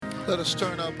Let us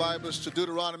turn our Bibles to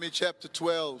Deuteronomy chapter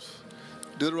 12.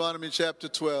 Deuteronomy chapter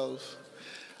 12.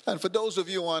 And for those of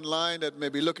you online that may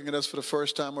be looking at us for the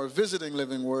first time or visiting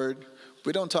Living Word,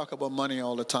 we don't talk about money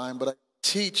all the time, but I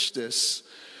teach this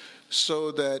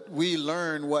so that we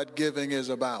learn what giving is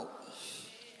about.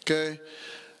 Okay?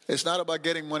 It's not about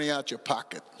getting money out your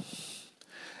pocket.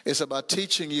 It's about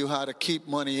teaching you how to keep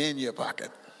money in your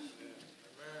pocket.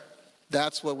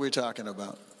 That's what we're talking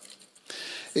about.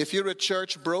 If you're a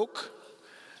church broke,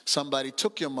 somebody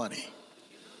took your money.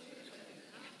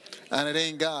 And it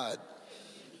ain't God.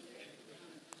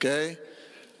 Okay?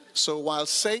 So while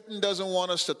Satan doesn't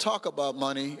want us to talk about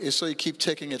money, it's so he keeps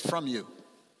taking it from you.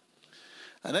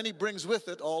 And then he brings with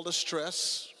it all the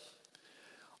stress,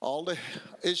 all the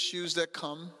issues that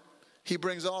come. He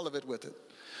brings all of it with it.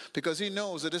 Because he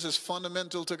knows that this is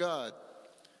fundamental to God.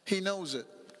 He knows it.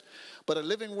 But at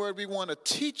Living Word, we want to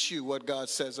teach you what God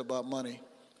says about money.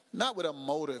 Not with a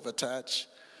motive attached,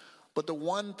 but the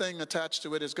one thing attached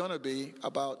to it is going to be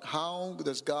about how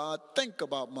does God think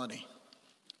about money?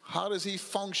 How does he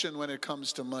function when it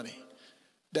comes to money?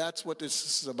 That's what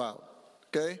this is about,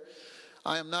 okay?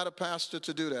 I am not a pastor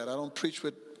to do that. I don't preach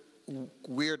with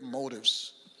weird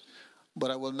motives. But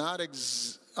I will not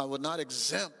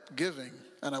exempt giving,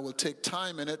 and I will take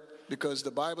time in it because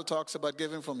the Bible talks about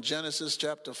giving from Genesis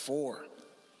chapter 4.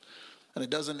 And it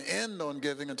doesn't end on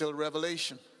giving until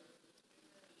Revelation.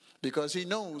 Because he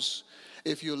knows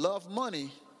if you love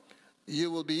money,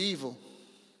 you will be evil.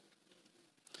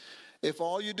 If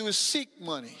all you do is seek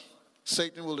money,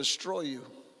 Satan will destroy you.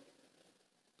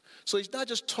 So he's not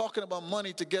just talking about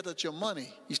money to get at your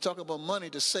money. He's talking about money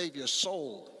to save your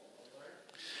soul.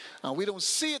 Now, we don't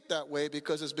see it that way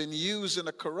because it's been used in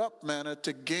a corrupt manner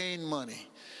to gain money.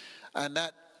 And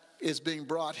that is being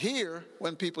brought here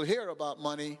when people hear about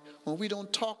money, when we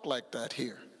don't talk like that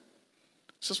here.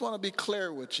 Just want to be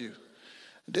clear with you.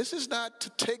 This is not to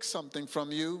take something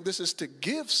from you. This is to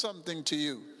give something to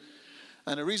you.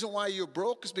 And the reason why you're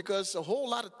broke is because a whole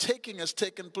lot of taking has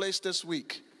taken place this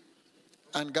week.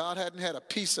 And God hadn't had a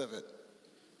piece of it.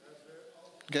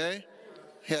 Okay?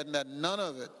 He hadn't had none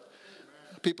of it.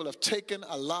 People have taken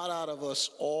a lot out of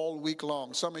us all week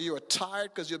long. Some of you are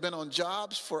tired because you've been on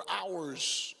jobs for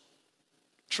hours,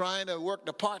 trying to work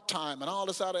the part-time and all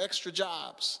this other extra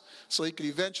jobs. So he could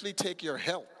eventually take your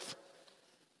health.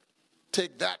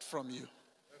 Take that from you.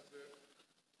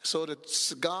 So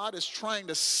that God is trying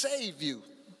to save you,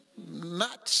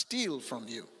 not steal from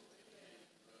you.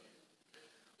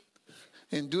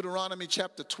 In Deuteronomy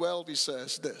chapter 12, he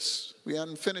says this. We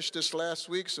hadn't finished this last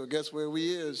week, so guess where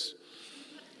we is?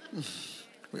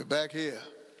 We're back here.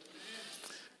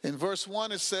 In verse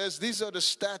 1 it says, these are the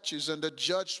statutes and the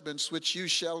judgments which you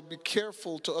shall be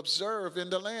careful to observe in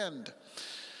the land,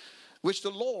 which the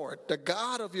Lord, the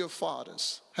God of your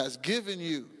fathers, has given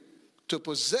you to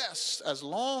possess as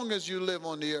long as you live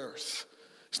on the earth.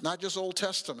 It's not just Old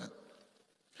Testament.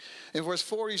 In verse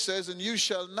 4 he says, and you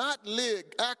shall not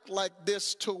act like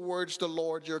this towards the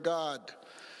Lord your God.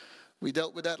 We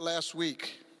dealt with that last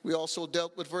week. We also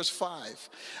dealt with verse 5.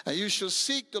 And you shall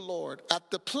seek the Lord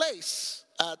at the place.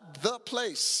 You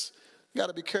got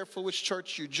to be careful which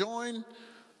church you join,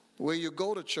 where you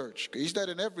go to church. He's not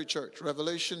in every church.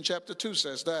 Revelation chapter 2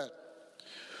 says that.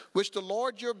 Which the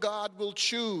Lord your God will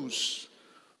choose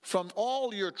from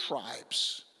all your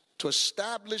tribes to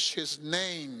establish his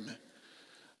name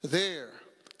there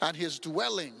and his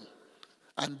dwelling.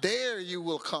 And there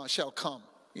you shall come.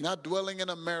 You're not dwelling in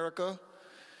America.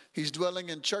 He's dwelling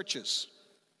in churches.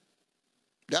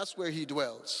 That's where he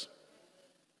dwells.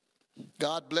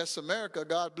 God bless America.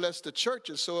 God bless the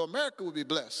churches. So America will be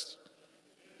blessed.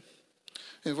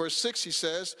 In verse 6 he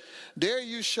says, there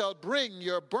you shall bring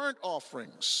your burnt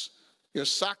offerings, your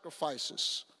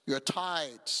sacrifices, your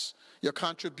tithes, your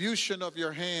contribution of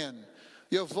your hand,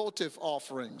 your votive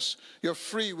offerings, your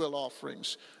freewill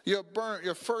offerings, your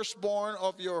firstborn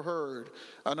of your herd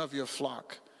and of your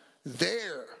flock.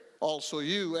 There also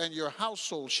you and your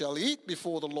household shall eat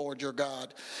before the Lord your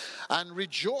God, and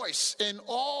rejoice in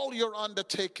all your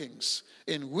undertakings,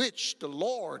 in which the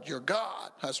Lord your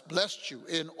God has blessed you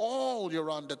in all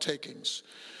your undertakings.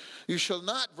 You shall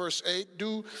not, verse 8,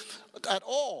 do at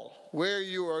all where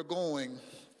you are going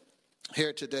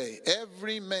here today.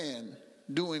 Every man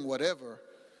doing whatever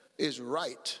is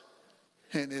right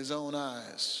in his own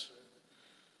eyes.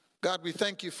 God, we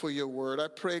thank you for your word. I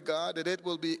pray, God, that it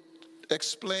will be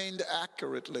explained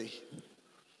accurately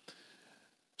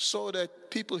so that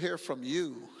people hear from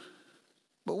you.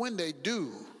 But when they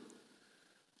do,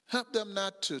 help them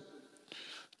not to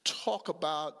talk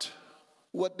about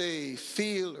what they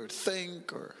feel or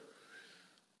think or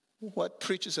what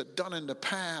preachers had done in the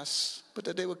past, but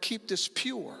that they would keep this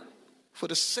pure for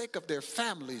the sake of their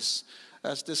families,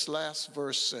 as this last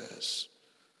verse says.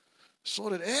 So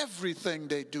that everything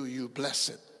they do, you bless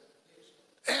it.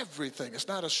 Everything. It's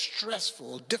not a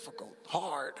stressful, difficult,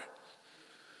 hard.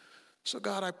 So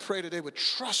God, I pray that they would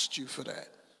trust you for that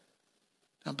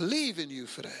and believe in you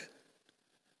for that,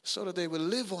 so that they would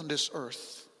live on this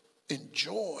earth in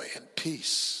joy and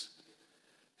peace.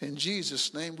 In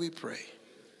Jesus' name we pray.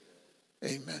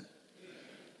 Amen.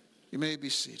 You may be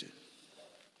seated.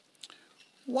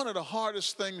 One of the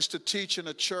hardest things to teach in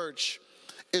a church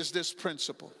is this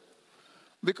principle,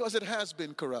 because it has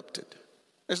been corrupted.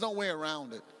 There's no way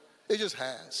around it. It just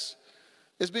has.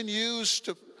 It's been used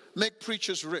to make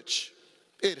preachers rich.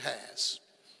 It has.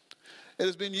 It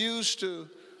has been used to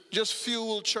just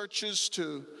fuel churches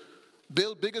to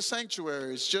build bigger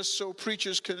sanctuaries just so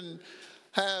preachers can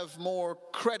have more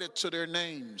credit to their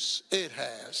names. It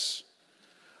has.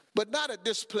 But not at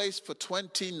this place for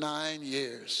 29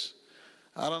 years.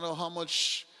 I don't know how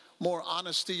much more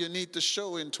honesty you need to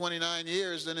show in 29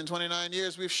 years than in 29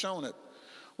 years we've shown it.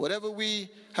 Whatever we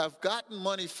have gotten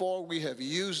money for, we have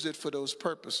used it for those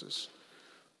purposes.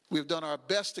 We've done our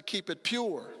best to keep it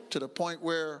pure to the point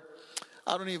where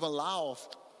I don't even allow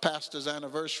pastor's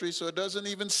anniversary, so it doesn't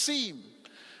even seem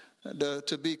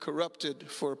to be corrupted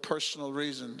for personal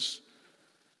reasons.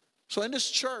 So in this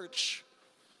church,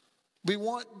 we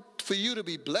want for you to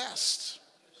be blessed.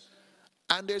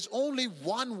 And there's only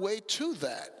one way to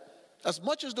that. As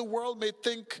much as the world may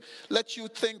let you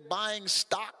think buying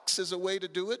stocks is a way to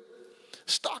do it,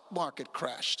 stock market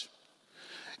crashed.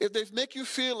 If they make you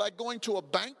feel like going to a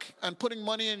bank and putting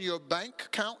money in your bank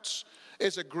accounts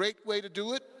is a great way to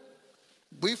do it,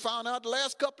 we found out the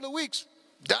last couple of weeks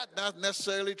that's not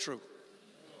necessarily true.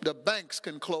 The banks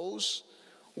can close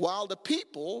while the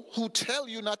people who tell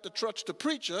you not to trust the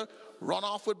preacher run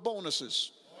off with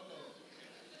bonuses.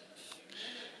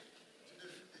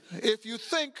 If you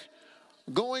think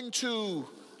going to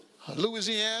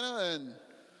Louisiana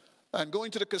and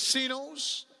going to the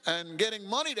casinos and getting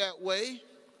money that way,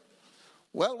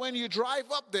 well, when you drive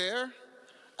up there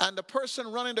and the person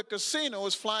running the casino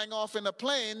is flying off in a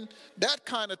plane, that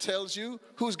kind of tells you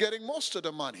who's getting most of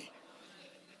the money.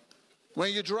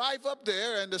 When you drive up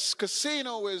there and this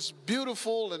casino is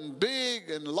beautiful and big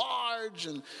and large,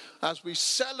 and as we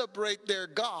celebrate their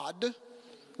God,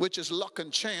 which is luck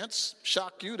and chance,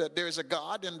 shock you that there's a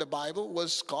God in the Bible,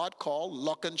 was God called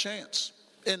luck and chance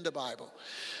in the Bible.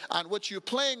 And what you're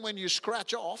playing when you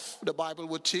scratch off, the Bible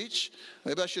would teach,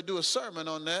 maybe I should do a sermon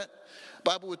on that,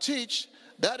 Bible would teach,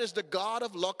 that is the God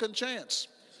of luck and chance.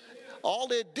 All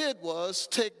they did was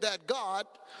take that God,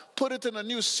 put it in a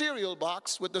new cereal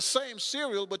box with the same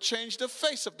cereal, but change the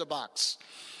face of the box.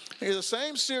 It's the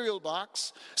same cereal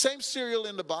box, same cereal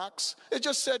in the box. It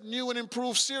just said new and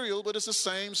improved cereal, but it's the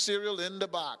same cereal in the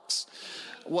box.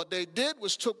 What they did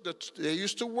was they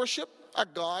used to worship a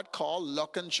God called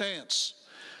luck and chance.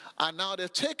 And now they're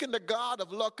taking the God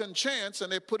of luck and chance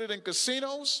and they put it in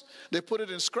casinos, they put it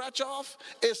in scratch off.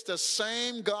 It's the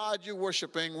same God you're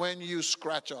worshiping when you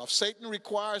scratch off. Satan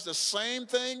requires the same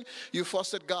thing you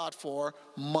fuss at God for,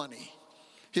 money.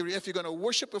 If you're going to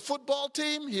worship a football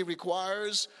team, he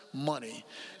requires money.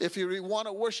 If you want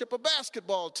to worship a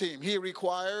basketball team, he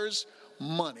requires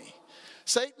money.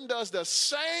 Satan does the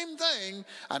same thing,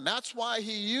 and that's why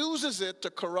he uses it to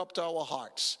corrupt our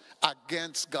hearts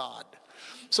against God.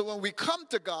 So when we come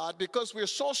to God, because we're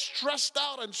so stressed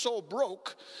out and so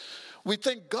broke, we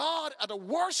think God at the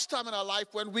worst time in our life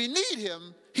when we need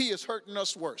him, he is hurting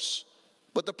us worse.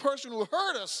 But the person who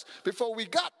hurt us before we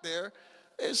got there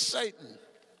is Satan.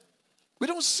 We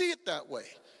don't see it that way.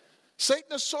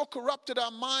 Satan has so corrupted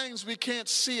our minds we can't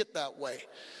see it that way.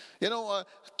 You know,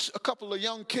 a couple of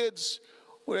young kids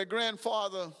with their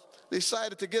grandfather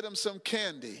decided to get them some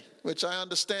candy, which I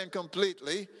understand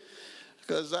completely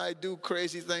because I do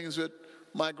crazy things with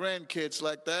my grandkids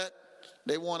like that.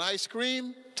 They want ice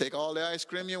cream, take all the ice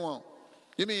cream you want.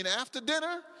 You mean after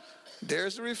dinner?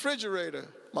 There's the refrigerator.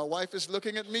 My wife is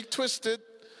looking at me twisted.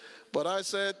 But I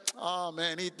said, oh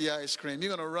man, eat the ice cream.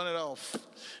 You're going to run it off.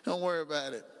 Don't worry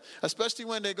about it. Especially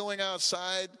when they're going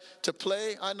outside to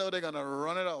play, I know they're going to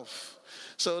run it off.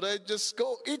 So they just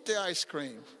go eat the ice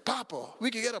cream. Papa,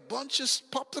 we can get a bunch of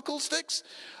popsicle sticks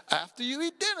after you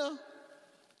eat dinner.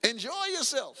 Enjoy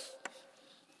yourself.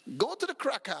 Go to the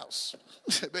crack house,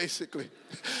 basically.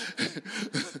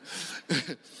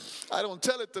 I don't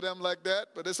tell it to them like that,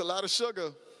 but it's a lot of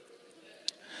sugar.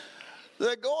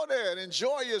 They go there and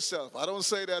enjoy yourself. I don't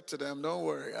say that to them. Don't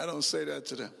worry. I don't say that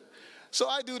to them. So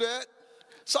I do that.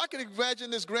 So I can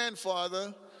imagine this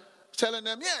grandfather telling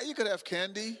them, yeah, you could have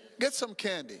candy. Get some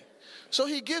candy. So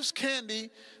he gives candy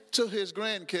to his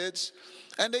grandkids,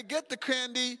 and they get the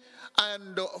candy,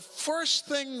 and the first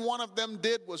thing one of them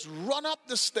did was run up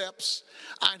the steps,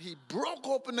 and he broke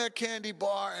open that candy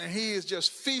bar, and he is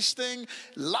just feasting,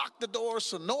 locked the door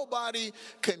so nobody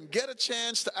can get a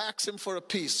chance to ask him for a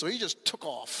piece. So he just took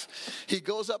off. He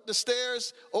goes up the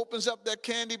stairs, opens up that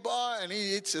candy bar, and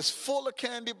he eats his full of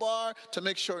candy bar to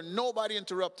make sure nobody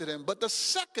interrupted him. But the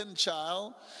second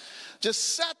child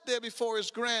just sat there before his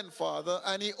grandfather,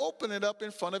 and he opened it up in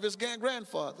front of his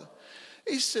grandfather.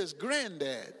 He says,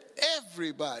 Granddad,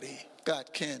 everybody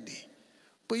got candy,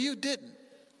 but you didn't.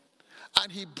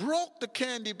 And he broke the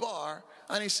candy bar,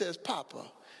 and he says, Papa,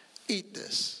 eat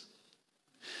this.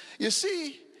 You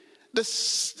see,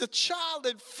 the child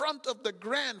in front of the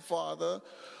grandfather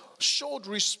showed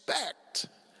respect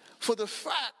for the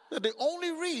fact that the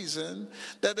only reason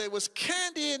that there was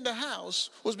candy in the house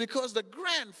was because the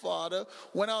grandfather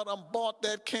went out and bought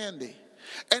that candy.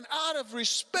 And out of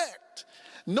respect,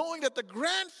 knowing that the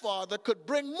grandfather could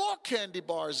bring more candy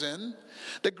bars in,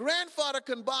 the grandfather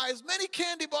can buy as many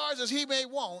candy bars as he may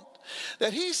want,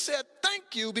 that he said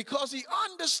thank you because he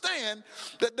understands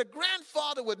that the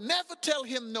grandfather would never tell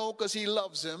him no because he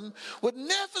loves him, would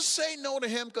never say no to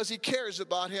him because he cares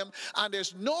about him, and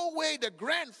there's no way the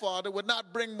grandfather would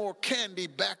not bring more candy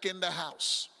back in the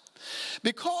house.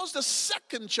 Because the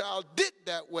second child did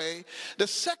that way, the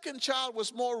second child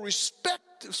was more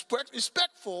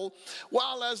respectful,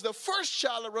 while as the first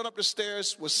child that ran up the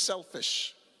stairs was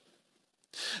selfish.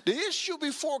 The issue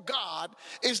before God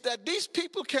is that these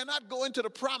people cannot go into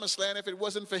the promised land if it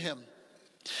wasn't for him.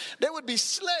 They would be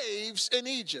slaves in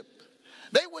Egypt.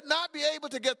 They would not be able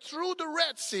to get through the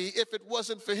Red Sea if it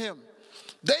wasn't for him.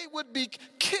 They would be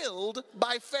killed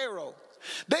by Pharaoh.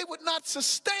 They would not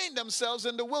sustain themselves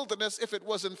in the wilderness if it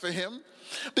wasn't for him,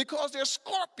 because there are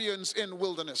scorpions in the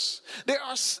wilderness. There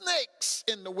are snakes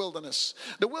in the wilderness.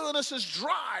 The wilderness is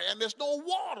dry and there's no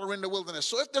water in the wilderness.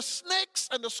 So if the snakes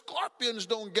and the scorpions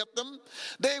don't get them,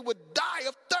 they would die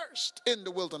of thirst in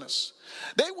the wilderness.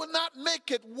 They would not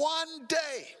make it one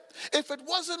day. If it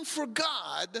wasn't for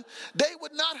God, they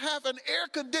would not have an air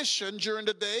condition during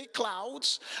the day,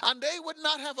 clouds, and they would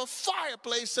not have a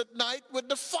fireplace at night with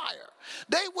the fire.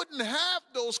 They wouldn't have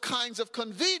those kinds of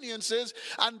conveniences,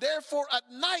 and therefore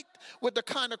at night, with the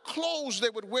kind of clothes they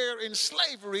would wear in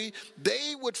slavery,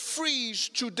 they would freeze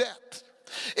to death.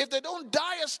 If they don't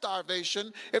die of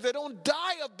starvation, if they don't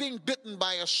die of being bitten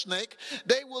by a snake,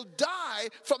 they will die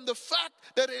from the fact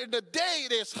that in the day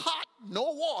it is hot, no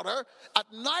water.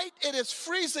 At night it is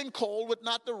freezing cold with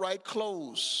not the right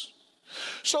clothes.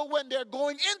 So when they're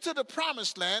going into the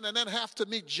promised land and then have to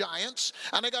meet giants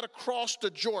and they got to cross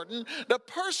the Jordan, the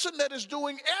person that is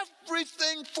doing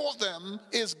everything for them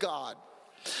is God.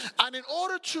 And in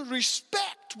order to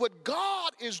respect what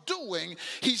God is doing,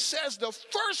 he says the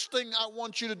first thing I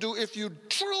want you to do if you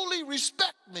truly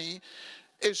respect me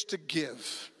is to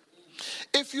give.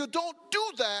 If you don't do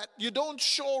that, you don't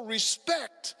show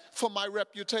respect for my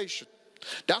reputation.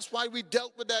 That's why we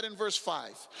dealt with that in verse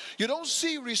 5. You don't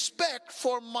see respect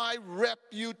for my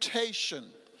reputation.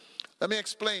 Let me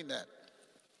explain that.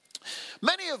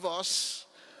 Many of us,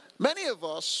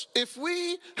 if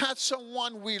we had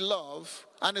someone we love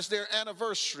and it's their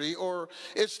anniversary or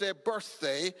it's their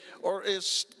birthday or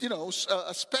it's,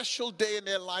 a special day in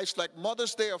their lives like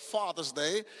Mother's Day or Father's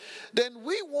Day, then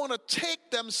we want to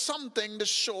take them something to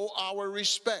show our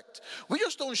respect. We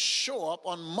just don't show up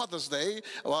on Mother's Day.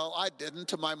 Well, I didn't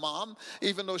to my mom,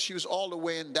 even though she was all the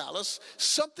way in Dallas.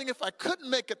 Something, if I couldn't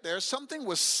make it there, something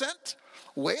was sent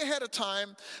way ahead of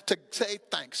time to say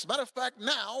thanks. Matter of fact,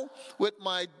 now with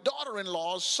my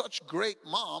daughter-in-laws, such great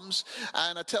moms,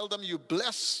 and I tell them, you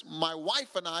bless my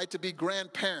wife and I to be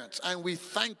grandparents, and we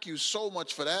thank you so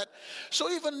much for that. So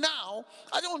even now,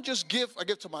 I don't just give, I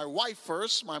give to my wife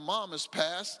first. My mom has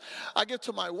passed. I give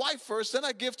to my wife first, then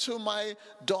I give to my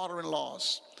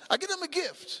daughter-in-laws. I give them a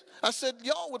gift. I said,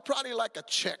 y'all would probably like a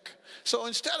check. So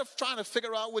instead of trying to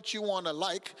figure out what you want to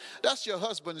like, that's your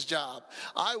husband's job.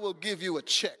 I will give you a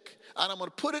check, and I'm going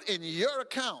to put it in your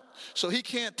account so he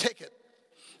can't take it.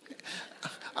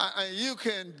 You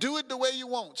can do it the way you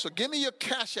want. So give me your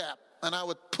Cash App, and I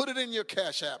would put it in your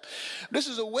Cash App. This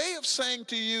is a way of saying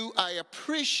to you, I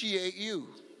appreciate you,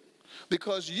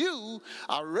 because you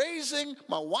are raising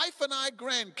my wife and I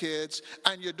grandkids,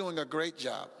 and you're doing a great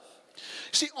job.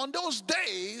 See, on those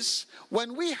days,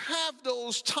 when we have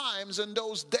those times and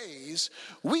those days,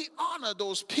 we honor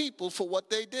those people for what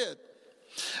they did.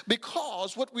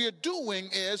 Because what we are doing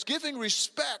is giving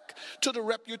respect to the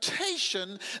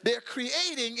reputation they're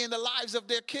creating in the lives of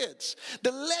their kids,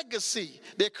 the legacy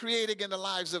they're creating in the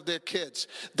lives of their kids.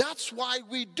 That's why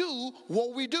we do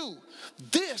what we do.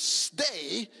 This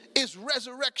day is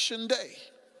Resurrection Day.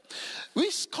 We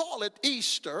call it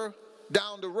Easter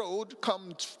down the road,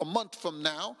 comes a month from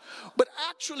now, but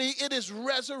actually it is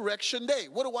Resurrection Day.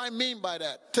 What do I mean by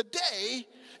that? Today,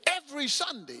 every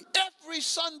Sunday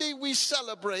we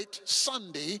celebrate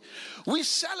we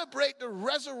celebrate the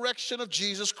resurrection of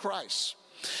Jesus Christ.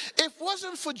 If it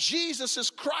wasn't for Jesus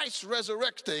Christ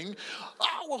resurrecting,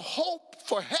 our hope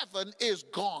for heaven is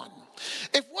gone.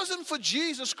 If it wasn't for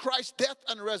Jesus Christ's death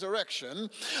and resurrection,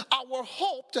 our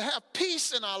hope to have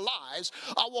peace in our lives,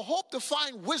 our hope to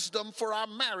find wisdom for our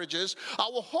marriages,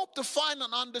 our hope to find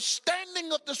an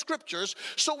understanding of the scriptures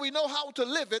so we know how to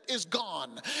live it is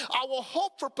gone. Our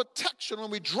hope for protection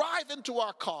when we drive into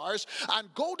our cars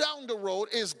and go down the road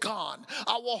is gone.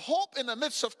 Our hope in the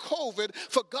midst of COVID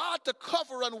for God to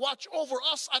cover and watch over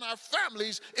us and our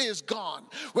families is gone.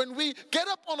 When we get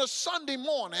up on a Sunday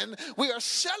morning, we are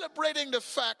celebrating the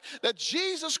fact that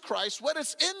Jesus Christ, whether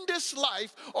it's in this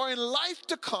life or in life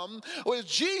to come, with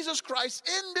Jesus Christ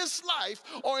in this life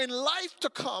or in life to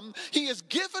come, he has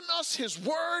given us his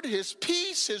word, his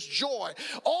peace, his joy,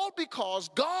 all because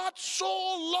God so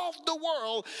loved the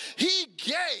world, he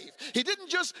gave. He didn't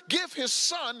just give his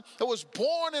son that was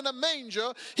born in a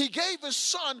manger. He gave his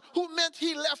son, who meant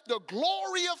he left the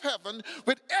glory of heaven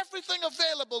with everything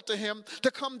available to him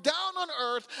to come down on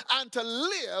earth and to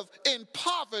live in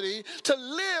poverty, to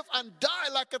live and die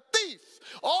like a thief,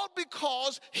 all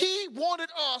because he wanted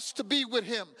us to be with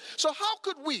him. So how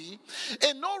could we,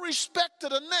 in no respect to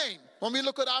the name, when we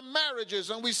look at our marriages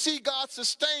and we see God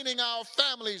sustaining our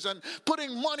families and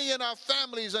putting money in our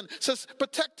families and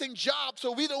protecting jobs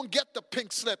so we don't get the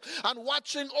pink slip and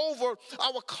watching over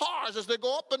our cars as they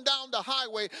go up and down the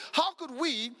highway, how could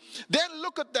we then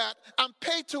look at that and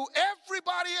pay to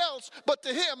everybody else but to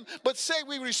him, but say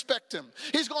we respect him?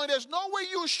 He's going, there's no way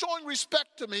you're showing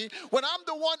respect to me when I'm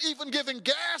the one even giving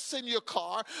gas in your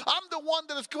car. I'm the one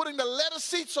that is putting the leather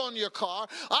seats on your car.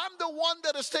 I'm the one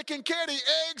that is taking care of the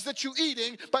eggs that you're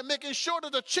eating by making sure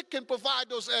that the chicken provide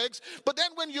those eggs. But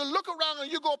then when you look around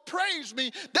and you go, praise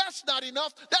me, that's not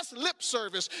enough. That's lip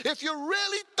service. If you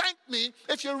really thank me,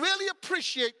 if you really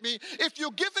appreciate me, if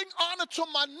you're giving honor to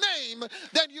my name,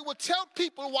 then you will tell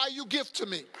people why you give to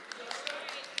me.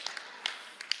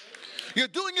 You're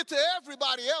doing it to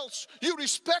everybody else. You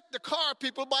respect the car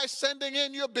people by sending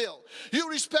in your bill. You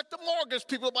respect the mortgage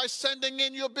people by sending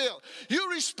in your bill. You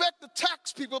respect the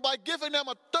tax people by giving them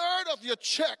a third of your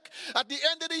check at the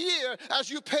end of the year as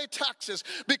you pay taxes,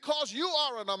 because you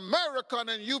are an American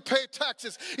and you pay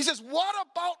taxes. He says, what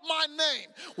about my name?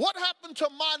 What happened to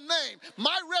my name,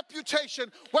 my reputation,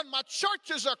 when my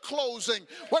churches are closing,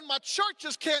 when my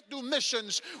churches can't do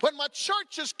missions, when my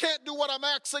churches can't do what I'm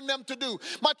asking them to do?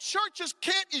 My churches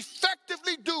can't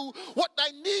effectively do what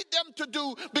I need them to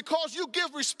do because you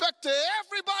give respect to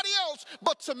everybody else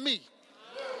but to me.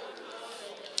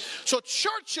 So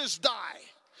churches die.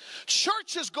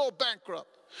 Churches go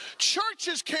bankrupt.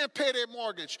 Churches can't pay their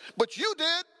mortgage, but you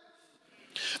did.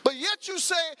 But yet you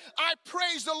say, I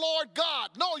praise the Lord God.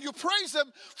 No, you praise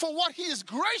him for what he is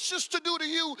gracious to do to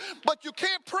you, but you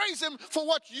can't praise him for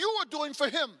what you are doing for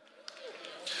him,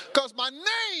 because my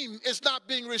name is not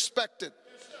being respected.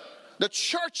 The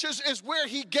churches is where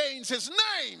he gains his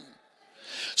name.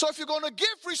 So if you're going to give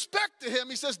respect to him,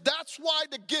 he says, that's why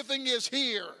the giving is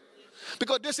here.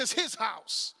 Because this is his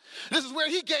house. This is where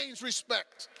he gains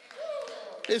respect.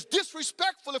 It's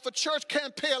disrespectful if a church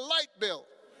can't pay a light bill.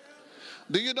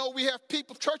 Do you know we have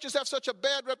people, churches have such a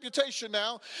bad reputation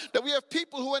now, that we have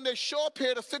people who, when they show up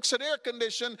here to fix an air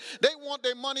condition, they want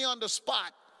their money on the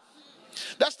spot.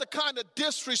 That's the kind of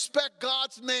disrespect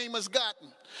God's name has gotten.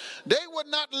 They would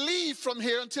not leave from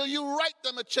here until you write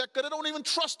them a check, because they don't even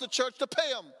trust the church to pay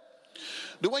them.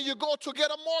 When you go to get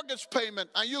a mortgage payment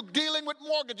and you're dealing with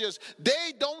mortgages,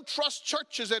 they don't trust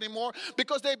churches anymore,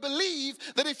 because they believe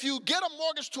that if you get a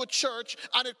mortgage to a church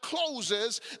and it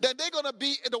closes, then they're going to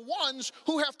be the ones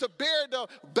who have to bear the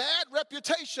bad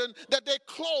reputation that they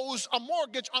closed a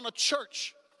mortgage on a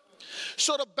church.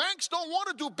 So the banks don't want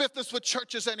to do business with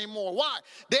churches anymore. Why?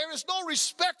 There is no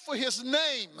respect for his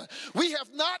name. We have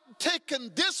not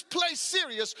taken this place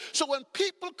serious. So when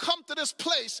people come to this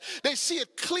place, they see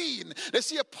it clean. They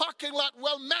see a parking lot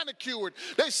well manicured.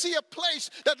 They see a place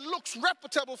that looks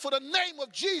reputable for the name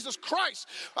of Jesus Christ.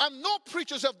 No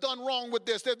preachers have done wrong with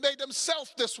this. They've made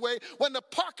themselves this way when the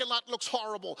parking lot looks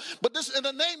horrible. But this, in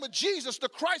the name of Jesus, the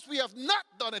Christ, we have not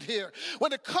done it here.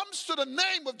 When it comes to the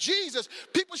name of Jesus,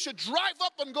 people should drive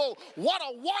up and go, what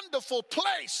a wonderful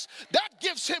place. That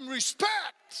gives him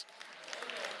respect.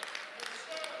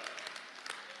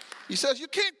 He says, you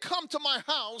can't come to my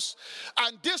house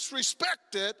and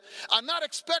disrespect it and not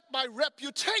expect my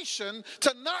reputation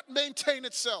to not maintain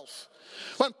itself.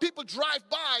 When people drive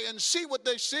by and see what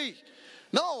they see.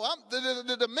 No,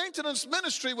 the maintenance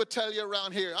ministry would tell you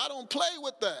around here, I don't play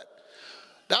with that.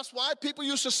 That's why people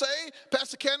used to say,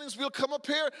 Pastor Cannings, we'll come up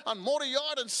here on Motor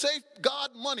Yard and save God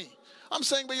money. I'm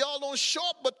saying, but y'all don't show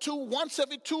up but once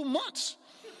every 2 months.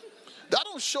 That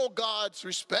don't show God's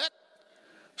respect.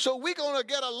 So we're going to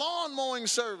get a lawn mowing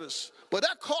service. But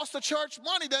that costs the church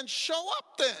money, then show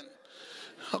up then.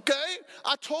 Okay?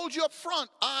 I told you up front,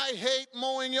 I hate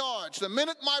mowing yards. The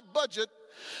minute my budget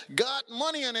got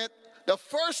money in it, the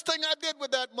first thing I did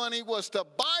with that money was to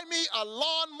buy me a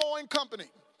lawn mowing company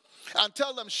and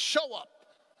tell them, show up.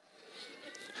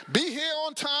 Be here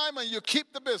on time and you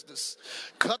keep the business.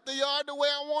 Cut the yard the way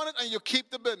I want it and you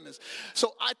keep the business.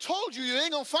 So I told you, you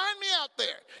ain't going to find me out there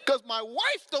because my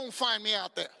wife don't find me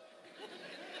out there.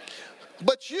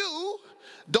 But you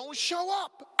don't show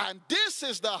up. And this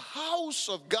is the house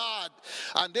of God.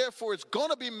 And therefore it's going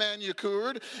to be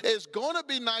manicured. It's going to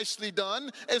be nicely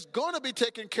done. It's going to be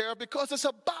taken care of because it's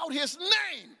about his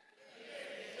name.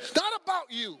 It's not about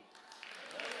you.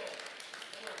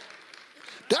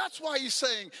 That's why he's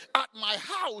saying, at my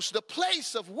house, the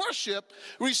place of worship,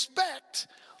 respect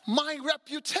my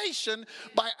reputation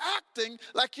by acting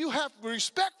like you have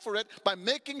respect for it, by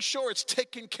making sure it's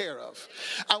taken care of.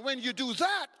 And when you do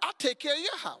that, I'll take care of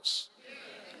your house.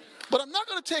 But I'm not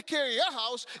going to take care of your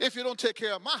house if you don't take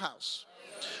care of my house.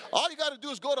 All you got to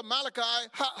do is go to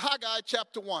Haggai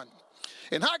chapter 1.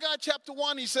 In Haggai chapter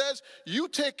 1, he says, you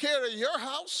take care of your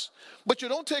house, but you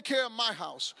don't take care of my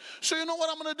house. So you know what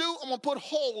I'm going to do? I'm going to put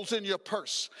holes in your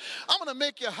purse. I'm going to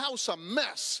make your house a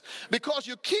mess because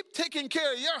you keep taking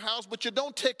care of your house, but you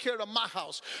don't take care of my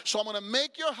house. So I'm going to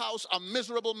make your house a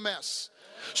miserable mess.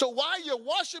 So while your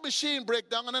washing machine breaks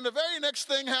down, and then the very next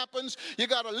thing happens, you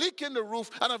got a leak in the roof,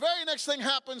 and the very next thing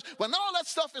happens, when all that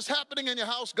stuff is happening in your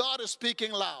house, God is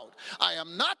speaking loud. I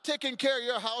am not taking care of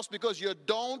your house because you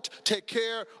don't take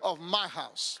care of my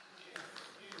house.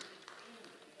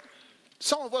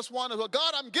 Some of us wonder, well,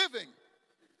 God, I'm giving.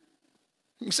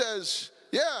 He says,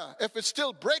 yeah, if it's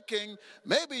still breaking,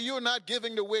 maybe you're not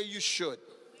giving the way you should.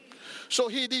 So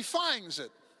he defines it.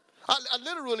 I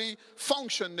literally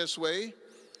function this way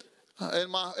in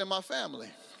my family.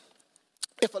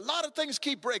 If a lot of things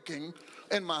keep breaking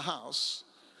in my house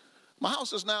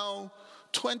is now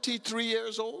 23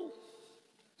 years old.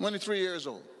 23 years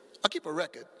old. I keep a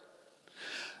record.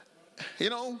 You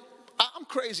know, I'm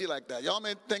crazy like that. Y'all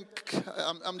may think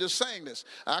I'm just saying this.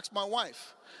 I asked my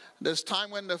wife. There's time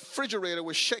when the refrigerator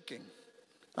was shaking.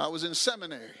 I was in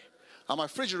seminary. And my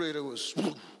refrigerator was,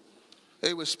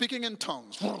 it was speaking in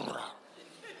tongues.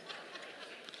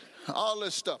 All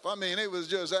this stuff. I mean, it was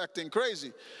just acting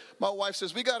crazy. My wife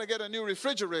says, we got to get a new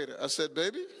refrigerator. I said,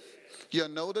 baby, you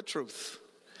know the truth.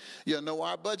 You know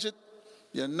our budget.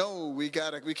 You know we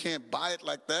can't buy it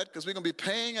like that because we're going to be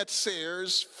paying at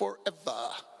Sears forever.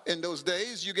 In those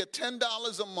days, you get $10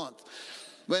 a month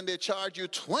when they charge you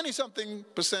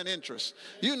 20-something% interest.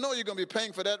 You know you're going to be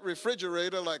paying for that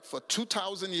refrigerator like for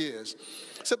 2,000 years.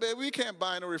 I said, baby, we can't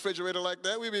buy a refrigerator like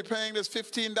that. We'll be paying this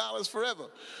 $15 forever.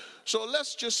 So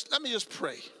let me just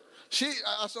pray.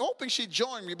 I was hoping she'd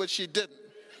join me, but she didn't.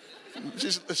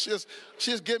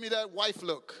 She just gave me that wife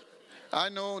look. I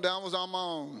know that was on my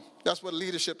own. That's what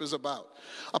leadership is about.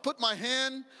 I put my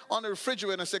hand on the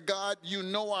refrigerator and I said, God, you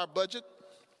know our budget.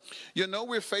 You know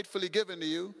we're faithfully given to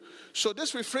you. So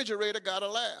this refrigerator got to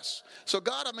last. So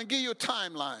God, I'm going to give you a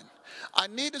timeline. I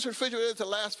need this refrigerator to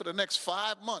last for the next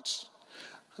 5 months.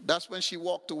 That's when she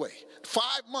walked away. 5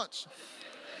 months.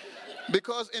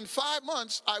 Because in 5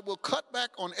 months, I will cut back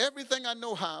on everything I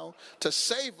know how to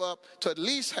save up to at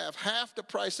least have half the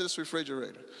price of this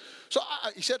refrigerator. So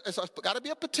he said, it's got to be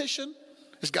a petition.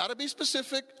 It's got to be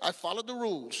specific. I followed the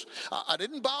rules. I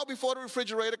didn't bow before the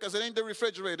refrigerator because it ain't the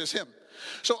refrigerator, it's him.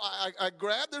 So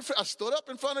I stood up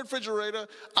in front of the refrigerator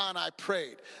and I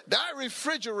prayed. That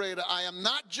refrigerator, I am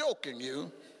not joking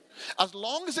you, as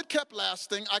long as it kept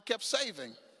lasting, I kept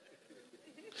saving.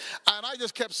 And I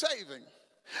just kept saving.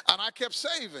 And I kept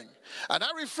saving. And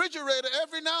that refrigerator,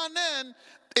 every now and then,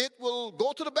 it will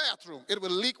go to the bathroom. It will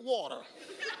leak water.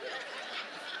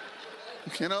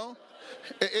 You know?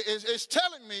 It's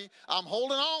telling me I'm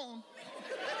holding on.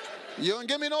 You don't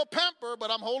give me no pamper,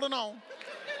 but I'm holding on.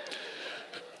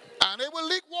 And it will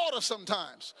leak water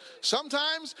sometimes.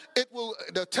 Sometimes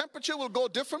the temperature will go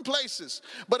different places.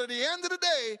 But at the end of the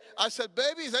day, I said,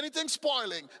 baby, is anything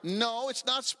spoiling? No, it's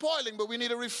not spoiling, but we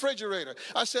need a refrigerator.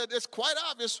 I said, it's quite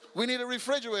obvious we need a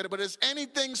refrigerator, but is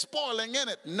anything spoiling in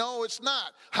it? No, it's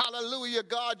not. Hallelujah,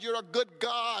 God, you're a good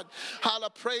God.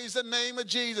 Hallelujah, praise the name of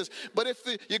Jesus. But if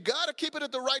you got to keep it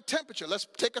at the right temperature. Let's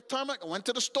take a thermostat. I went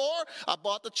to the store. I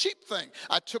bought the cheap thing.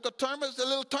 I took a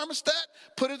little thermostat,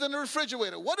 put it in the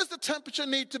refrigerator. What does the temperature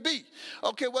need to be?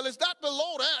 Okay, well, it's not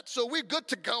below that, so we're good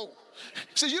to go.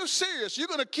 So you're serious? You're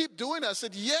going to keep doing that? I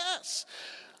said, yes.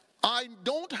 I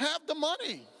don't have the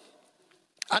money.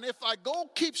 And if I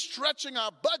keep stretching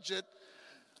our budget,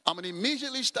 I'm going to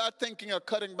immediately start thinking of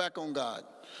cutting back on God.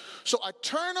 So I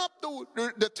turn up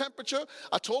the temperature.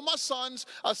 I told my sons,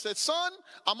 I said, son,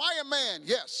 am I a man?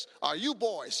 Yes. Are you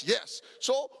boys? Yes.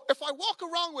 So if I walk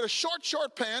around with a short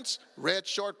pants, red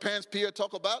short pants Pierre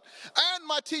talk about, and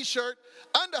my t-shirt,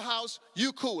 and the house,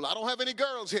 you cool. I don't have any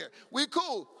girls here. We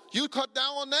cool. You cut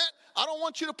down on that. I don't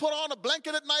want you to put on a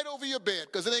blanket at night over your bed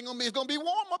because it's going to be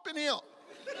warm up in here.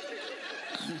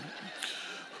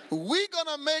 We're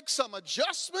going to make some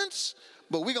adjustments,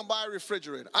 but we're going to buy a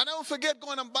refrigerator. I never forget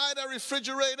going and buy that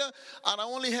refrigerator, and I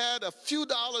only had a few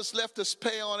dollars left to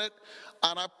pay on it.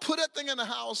 And I put that thing in the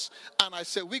house, and I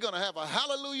said, we're going to have a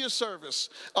hallelujah service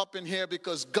up in here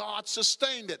because God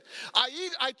sustained it.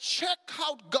 I check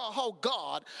how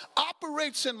God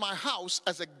operates in my house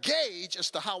as a gauge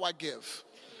as to how I give.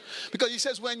 Because he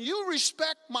says, when you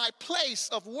respect my place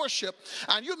of worship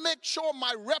and you make sure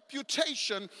my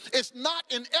reputation is not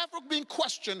in ever being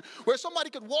questioned, where somebody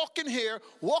could walk in here,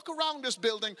 walk around this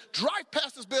building, drive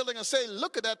past this building and say,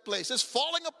 look at that place, it's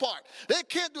falling apart. They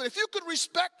can't do it. If you could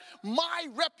respect my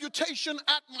reputation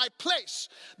at my place,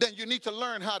 then you need to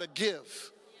learn how to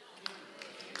give.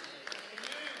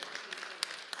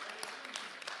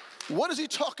 What is he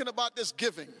talking about, this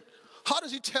giving? How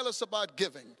does he tell us about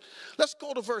giving? Let's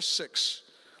go to verse 6.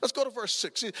 Let's go to verse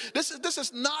 6. See, this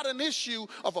is not an issue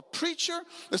of a preacher.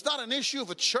 It's not an issue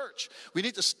of a church. We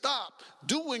need to stop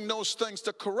doing those things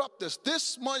to corrupt this.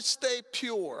 This must stay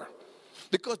pure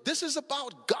because this is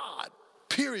about God,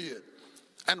 period,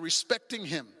 and respecting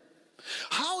him.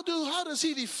 How does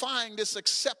he define this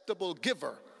acceptable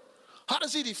giver? How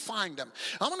does he define them?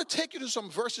 I'm going to take you to some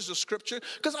verses of scripture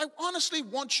because I honestly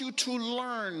want you to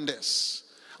learn this.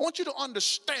 I want you to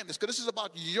understand this because this is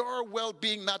about your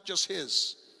well-being, not just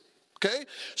his. Okay?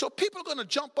 So people are going to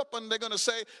jump up and they're going to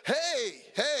say,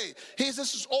 hey, this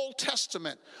is Old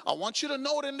Testament. I want you to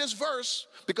note in this verse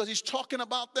because he's talking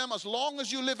about them as long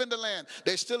as you live in the land.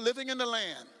 They're still living in the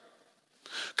land.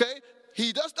 Okay?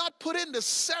 He does not put in the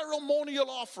ceremonial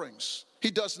offerings.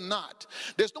 He does not.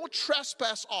 There's no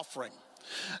trespass offering.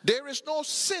 There is no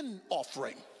sin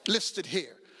offering listed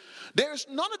here. There's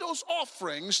none of those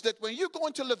offerings that when you go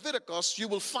into Leviticus, you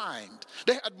will find.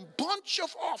 They had a bunch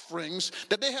of offerings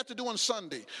that they had to do on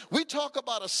Sunday. We talk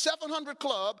about a 700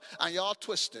 club and y'all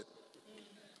twisted.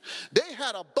 They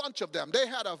had a bunch of them. They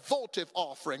had a votive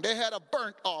offering. They had a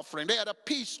burnt offering. They had a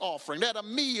peace offering. They had a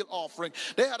meal offering.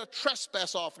 They had a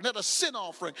trespass offering. They had a sin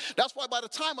offering. That's why by the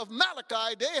time of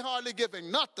Malachi, they hardly giving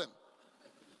nothing.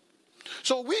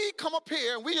 So we come up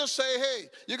here and we just say, hey,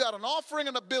 you got an offering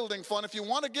and a building fund. If you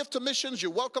want to give to missions,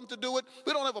 you're welcome to do it.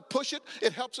 We don't ever push it.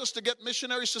 It helps us to get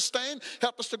missionaries sustained,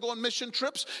 help us to go on mission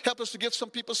trips, help us to give some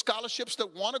people scholarships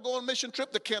that want to go on a mission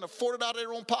trip that can't afford it out of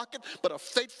their own pocket, but are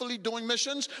faithfully doing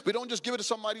missions. We don't just give it to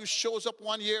somebody who shows up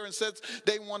one year and says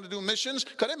they want to do missions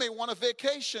because they may want a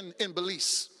vacation in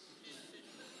Belize.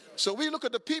 So we look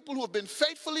at the people who have been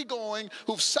faithfully going,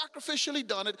 who've sacrificially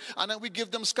done it, and then we give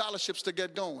them scholarships to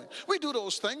get going. We do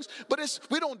those things, but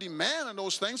we don't demand on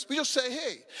those things. We just say,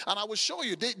 hey, and I will show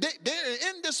you.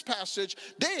 In this passage,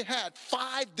 they had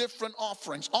 5 different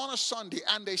offerings on a Sunday,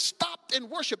 and they stopped in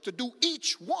worship to do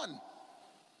each one.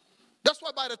 That's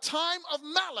why by the time of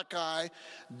Malachi,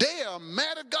 they are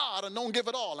mad at God and don't give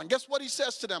it all. And guess what he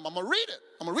says to them? I'm going to read it.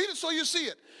 I'm going to read it so you see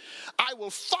it. I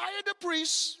will fire the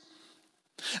priests.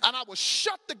 And I will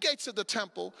shut the gates of the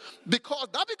temple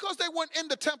not because they weren't in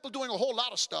the temple doing a whole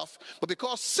lot of stuff, but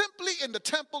because simply in the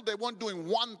temple they weren't doing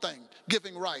one thing,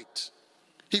 giving right.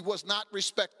 He was not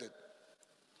respected.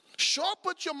 Show up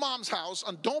at your mom's house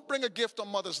and don't bring a gift on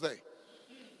Mother's Day.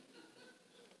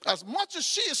 As much as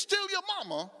she is still your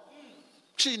mama,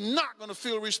 she's not going to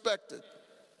feel respected.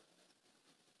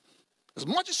 As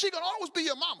much as she can always be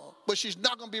your mama, but she's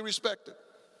not going to be respected.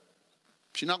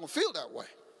 She's not going to feel that way.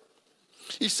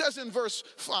 He says in verse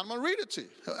 5, I'm going to read it to you.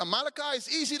 Malachi is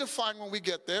easy to find when we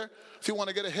get there. If you want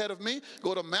to get ahead of me,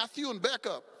 go to Matthew and back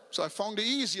up. So I found the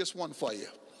easiest one for you.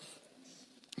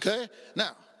 Okay?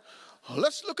 Now,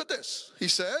 let's look at this. He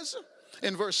says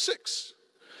in verse 6,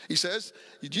 he says,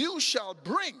 you shall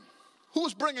bring.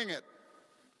 Who's bringing it?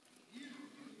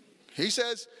 He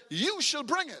says, you shall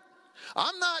bring it.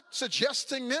 I'm not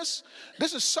suggesting this.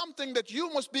 This is something that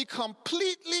you must be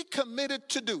completely committed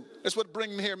to do. That's what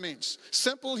bring here means.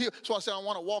 Simple here. So I said I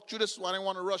want to walk through this. So I didn't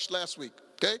want to rush last week.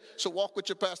 Okay? So walk with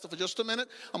your pastor for just a minute.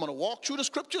 I'm going to walk through the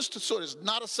scriptures so it's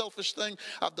not a selfish thing.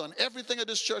 I've done everything at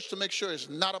this church to make sure it's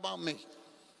not about me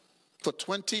for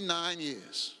 29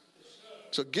 years.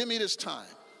 So give me this time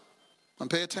and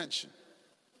pay attention.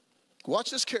 Watch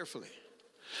this carefully.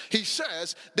 He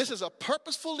says this is a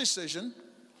purposeful decision.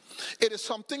 It is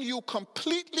something you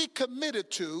completely committed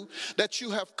to, that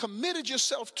you have committed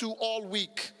yourself to all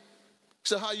week.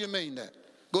 So how you mean that?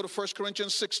 Go to 1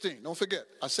 Corinthians 16. Don't forget,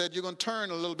 I said you're going to turn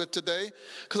a little bit today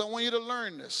because I want you to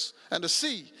learn this and to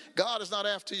see God is not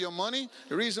after your money.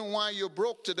 The reason why you're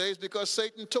broke today is because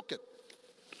Satan took it.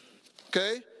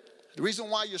 Okay? The reason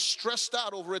why you're stressed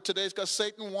out over it today is because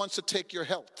Satan wants to take your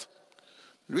health.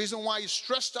 The reason why you're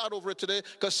stressed out over it today is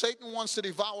because Satan wants to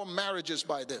devour marriages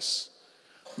by this.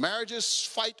 Marriages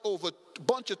fight over a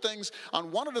bunch of things,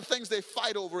 and one of the things they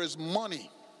fight over is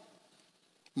money.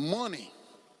 Money.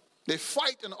 They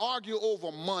fight and argue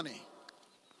over money,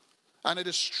 and it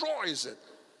destroys it.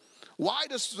 Why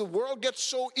does the world get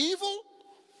so evil?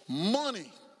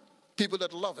 Money. People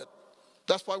that love it.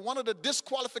 That's why one of the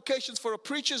disqualifications for a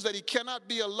preacher is that he cannot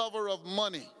be a lover of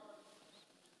money.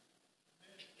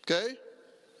 Okay?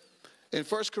 In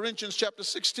 1 Corinthians chapter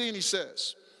 16 he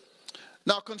says,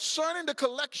 now concerning the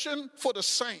collection for the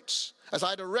saints, as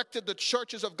I directed the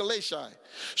churches of Galatia,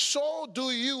 so do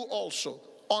you also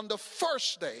on the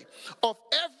first day of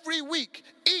every week,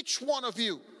 each one of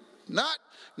you.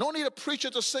 No need a preacher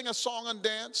to sing a song and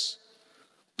dance.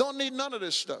 Don't need none of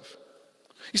this stuff.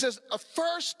 He says, a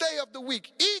first day of the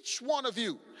week, each one of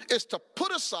you is to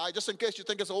put aside, just in case you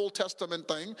think it's an Old Testament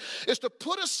thing, is to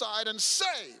put aside and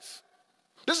save.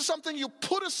 This is something you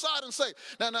put aside and save.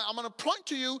 Now I'm going to point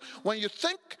to you, when you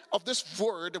think of this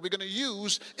word that we're going to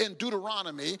use in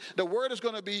Deuteronomy, the word is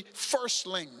going to be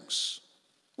firstlings.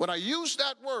 When I use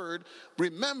that word,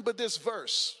 remember this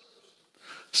verse.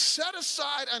 Set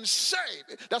aside and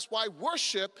save. That's why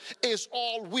worship is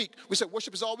all week. We say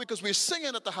worship is all week because we're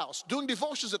singing at the house, doing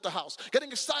devotions at the house, getting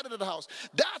excited at the house.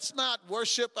 That's not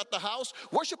worship at the house.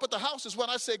 Worship at the house is when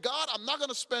I say, God, I'm not going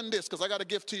to spend this because I got to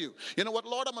give to you. You know what,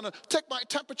 Lord? I'm going to take my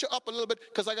temperature up a little bit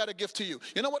because I got to give to you.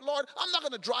 You know what, Lord? I'm not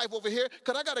going to drive over here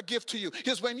because I got to give to you.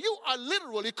 Because when you are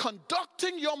literally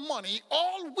conducting your money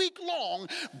all week long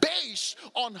based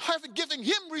on giving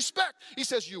him respect, he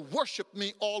says, you worship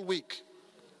me all week.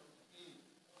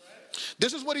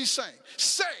 This is what he's saying.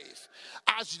 Save,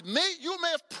 as you may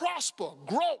have prospered,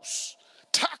 gross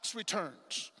tax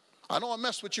returns. I know I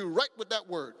messed with you right with that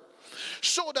word.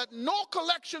 So that no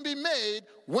collection be made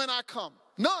when I come.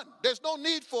 None. There's no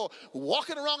need for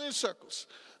walking around in circles.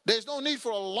 There's no need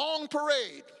for a long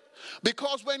parade.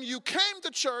 Because when you came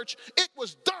to church, it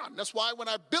was done. That's why when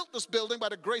I built this building, by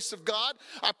the grace of God,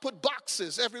 I put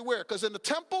boxes everywhere. Because in the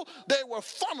temple, there were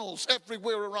funnels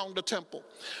everywhere around the temple.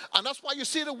 And that's why you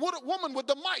see the woman with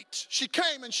the mite. She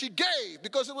came and she gave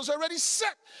because it was already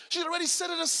set. She'd already set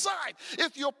it aside.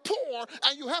 If you're poor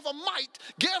and you have a mite,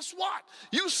 guess what?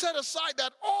 You set aside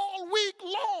that all week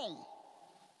long.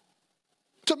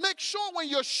 To make sure when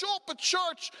you show up at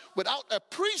church without a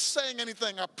priest saying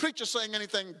anything, a preacher saying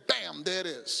anything, bam, there it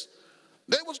is.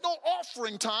 There was no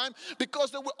offering time because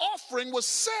the offering was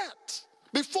set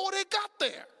before they got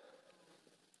there.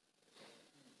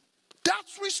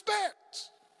 That's respect.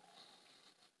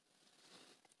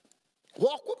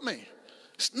 Walk with me.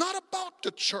 It's not about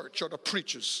the church or the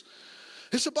preachers.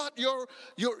 It's about your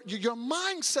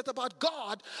mindset about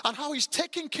God and how he's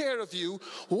taking care of you,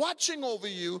 watching over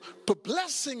you,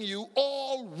 blessing you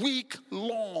all week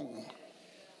long.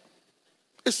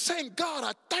 It's saying, God,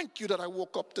 I thank you that I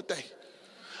woke up today.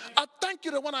 I thank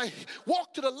you that when I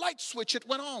walked to the light switch, it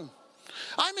went on.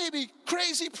 I may be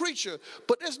crazy preacher,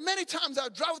 but there's many times I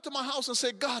drive up to my house and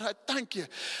say, God, I thank you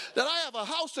that I have a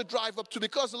house to drive up to,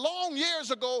 because long years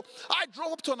ago, I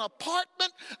drove up to an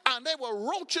apartment and there were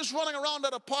roaches running around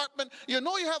that apartment. You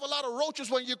know you have a lot of roaches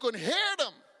when you can hear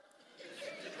them.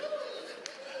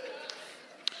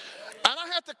 And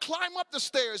I had to climb up the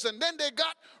stairs, and then they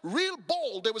got real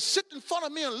bold. They would sit in front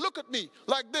of me and look at me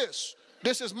like this.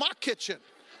 This is my kitchen.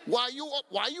 Why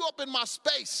you up in my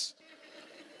space?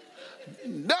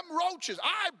 Them roaches,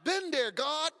 I've been there,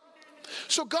 God.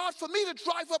 So God, for me to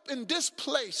drive up in this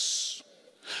place,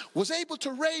 was able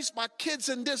to raise my kids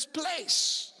in this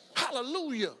place.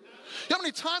 Hallelujah. You know how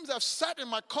many times I've sat in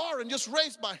my car and just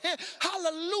raised my hand?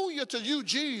 Hallelujah to you,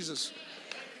 Jesus.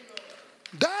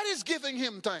 That is giving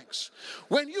him thanks.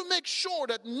 When you make sure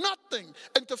that nothing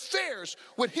interferes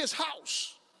with his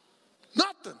house.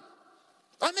 Nothing.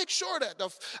 I make sure that.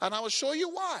 And I will show you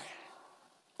why.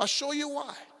 I'll show you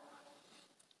why.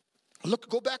 Look,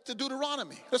 go back to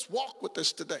Deuteronomy. Let's walk with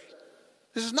this today.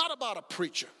 This is not about a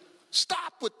preacher.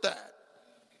 Stop with that.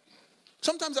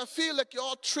 Sometimes I feel like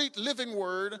y'all treat Living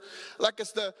Word like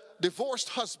it's the divorced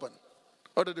husband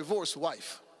or the divorced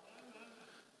wife.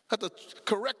 I had to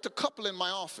correct a couple in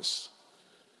my office.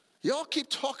 Y'all keep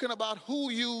talking about who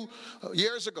you,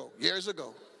 years ago,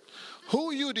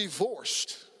 who you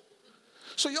divorced.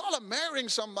 So y'all are marrying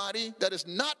somebody that is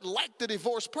not like the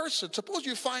divorced person. Suppose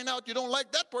you find out you don't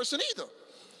like that person either.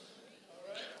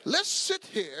 Let's sit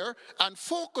here and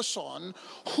focus on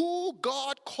who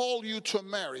God called you to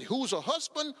marry. Who's a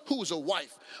husband, who's a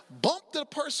wife. Bump the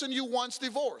person you once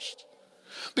divorced.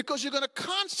 Because you're going to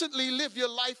constantly live your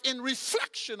life in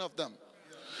reflection of them.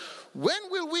 When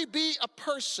will we be a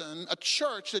person, a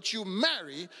church that you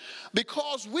marry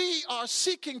because we are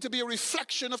seeking to be a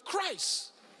reflection of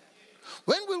Christ?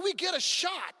 When will we get a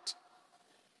shot?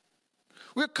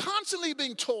 We're constantly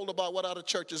being told about what other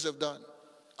churches have done.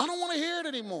 I don't want to hear it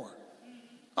anymore.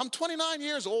 I'm 29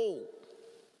 years old.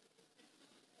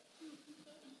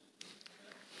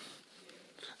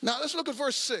 Now let's look at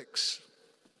verse 6.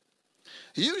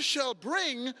 You shall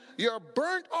bring your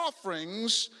burnt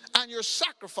offerings and your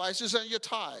sacrifices and your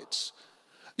tithes.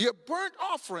 Your burnt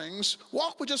offerings,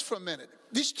 walk with us for a minute.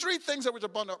 These three things that were the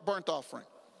burnt offering.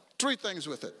 Three things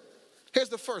with it. Here's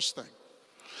the first thing.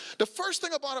 The first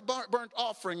thing about a burnt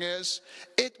offering is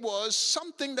it was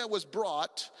something that was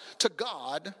brought to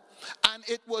God, and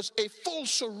it was a full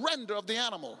surrender of the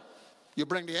animal. You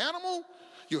bring the animal,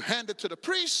 you hand it to the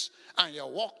priest, and you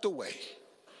walked away.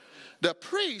 The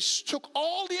priest took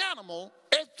all the animal,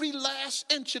 every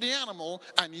last inch of the animal,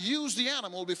 and used the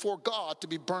animal before God to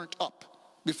be burnt up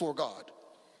before God.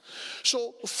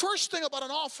 So the first thing about an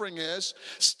offering is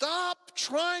stop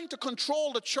trying to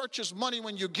control the church's money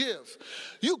when you give.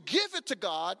 You give it to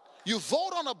God, you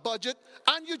vote on a budget,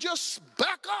 and you just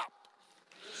back up.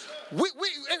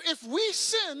 If we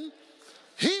sin,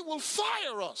 he will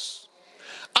fire us.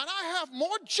 And I have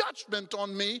more judgment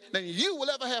on me than you will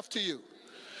ever have to you.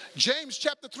 James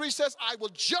chapter 3 says, I will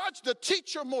judge the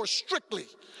teacher more strictly.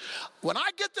 When I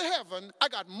get to heaven, I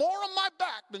got more on my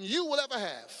back than you will ever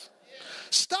have.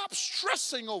 Stop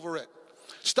stressing over it.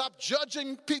 Stop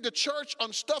judging the church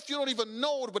on stuff you don't even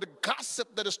know with the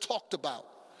gossip that is talked about.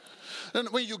 And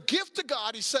when you give to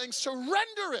God, he's saying,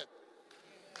 surrender it.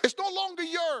 It's no longer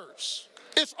yours.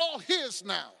 It's all his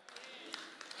now.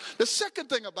 The second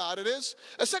thing about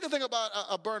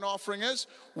a burnt offering is,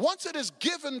 once it is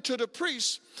given to the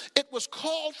priest, it was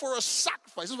called for a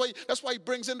sacrifice. That's why he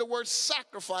brings in the word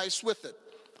sacrifice with it.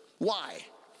 Why?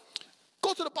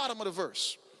 Go to the bottom of the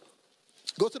verse.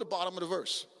 Go to the bottom of the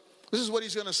verse. This is what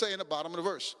he's going to say in the bottom of the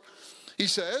verse. He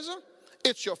says,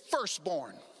 it's your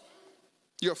firstborn.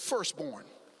 Your firstborn.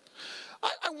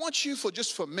 I want you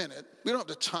for a minute. We don't have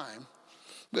the time.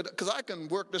 Because I can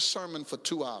work this sermon for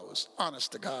 2 hours.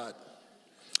 Honest to God.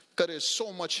 Because there's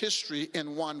so much history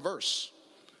in one verse.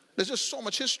 There's just so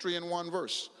much history in one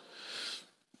verse.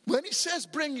 When he says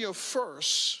bring your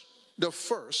first, the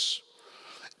first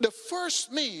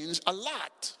means a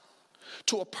lot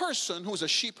to a person who's a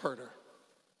sheep herder.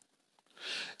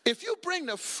 If you bring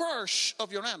the first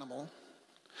of your animal,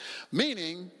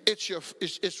 meaning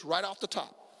it's right off the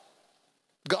top.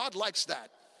 God likes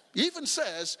that. He even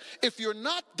says, if you're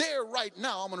not there right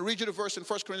now, I'm going to read you the verse in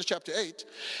 1 Corinthians chapter 8.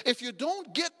 If you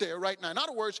don't get there right now, in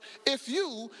other words, if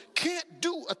you can't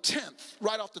do a tenth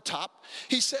right off the top,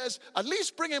 he says, at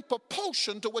least bring in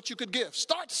proportion to what you could give.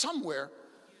 Start somewhere.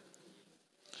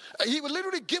 He would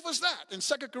literally give us that in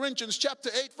 2 Corinthians chapter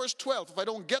 8, verse 12. If I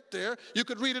don't get there, you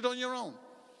could read it on your own.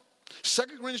 2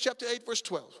 Corinthians chapter 8, verse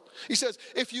 12. He says,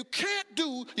 if you can't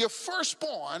do your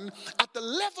firstborn at the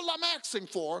level I'm asking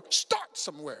for, start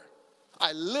somewhere.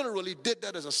 I literally did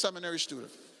that as a seminary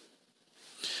student.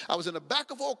 I was in the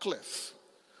back of Oak Cliff.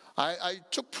 I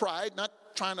took pride, not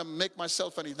trying to make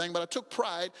myself anything, but I took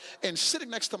pride in sitting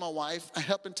next to my wife and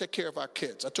helping take care of our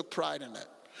kids. I took pride in that.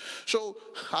 So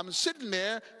I'm sitting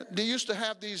there. They used to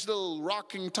have these little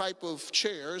rocking type of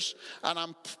chairs, and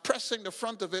I'm pressing the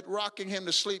front of it, rocking him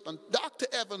to sleep. And Dr.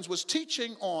 Evans was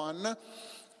teaching on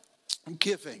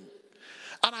giving.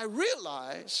 And I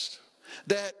realized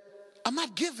that I'm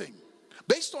not giving.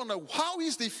 Based on how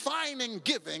he's defining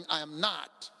giving, I am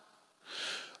not.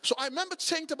 So I remember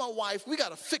saying to my wife, we got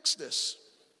to fix this.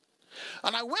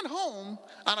 And I went home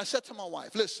and I said to my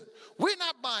wife, listen, we're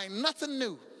not buying nothing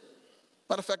new.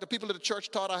 Matter of fact, the people at the church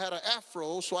thought I had an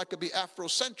afro so I could be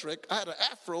Afrocentric. I had an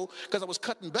afro because I was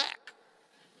cutting back.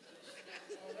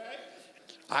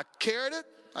 I carried it.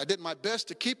 I did my best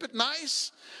to keep it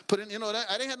nice. Put in,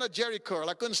 I didn't have no jerry curl.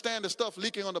 I couldn't stand the stuff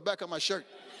leaking on the back of my shirt.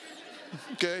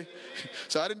 Okay?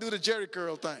 So I didn't do the jerry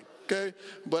curl thing. Okay?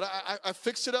 But I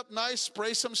fixed it up nice,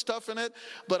 spray some stuff in it.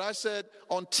 But I said,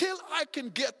 until I can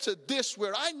get to this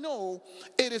where I know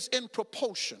it is in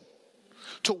proportion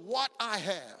to what I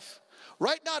have.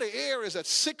 Right now the air is at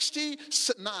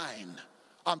 69.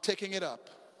 I'm taking it up.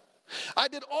 I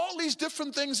did all these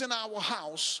different things in our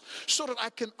house so that I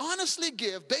can honestly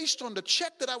give, based on the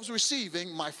check that I was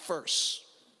receiving, my first.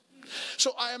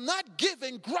 So I am not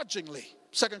giving grudgingly.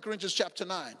 2 Corinthians chapter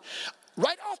 9.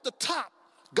 Right off the top,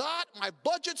 God, my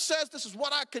budget says this is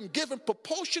what I can give in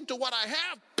proportion to what I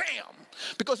have. Bam!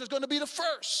 Because it's going to be the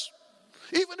first.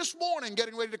 Even this morning,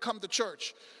 getting ready to come to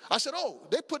church, I said, oh,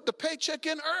 they put the paycheck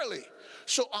in early,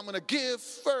 so I'm going to give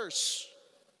first.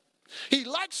 He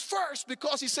likes first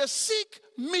because he says, seek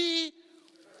me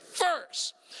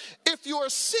first. If you are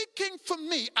seeking for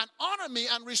me and honor me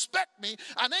and respect me,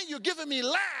 and then you're giving me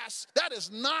last, that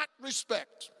is not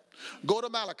respect. Go to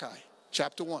Malachi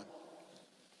chapter 1.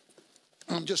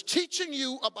 I'm just teaching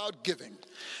you about giving.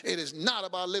 It is not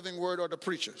about Living Word or the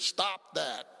preacher. Stop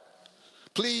that.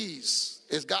 Please,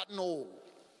 it's gotten old.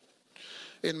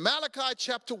 In Malachi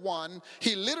chapter 1,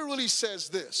 he literally says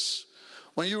this.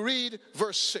 When you read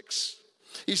verse 6,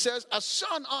 he says, a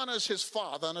son honors his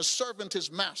father and a servant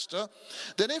his master.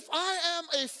 Then if I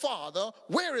am a father,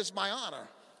 where is my honor?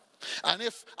 And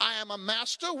if I am a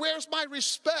master, where's my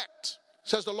respect?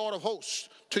 Says the Lord of hosts,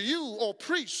 to you, O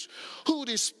priests, who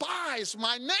despise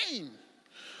my name.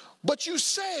 But you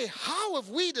say, how have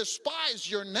we despised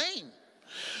your name?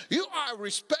 You are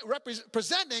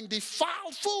presenting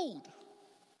defiled food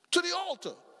to the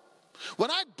altar.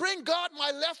 When I bring God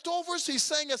my leftovers, he's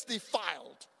saying it's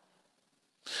defiled.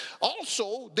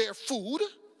 Also, their food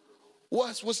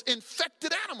was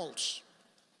infected animals.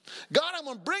 God, I'm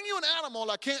going to bring you an animal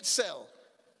I can't sell.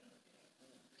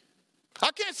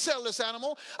 I can't sell this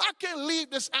animal. I can't leave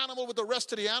this animal with the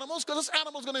rest of the animals because this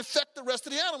animal is going to infect the rest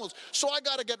of the animals. So I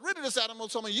got to get rid of this animal,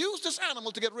 so I'm going to use this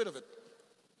animal to get rid of it.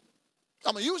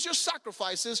 I'm going to use your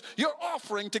sacrifices, your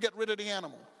offering, to get rid of the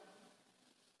animal.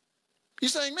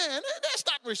 He's saying, man, that's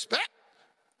not respect.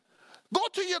 Go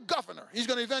to your governor. He's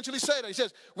going to eventually say that. He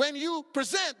says, when you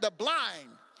present the blind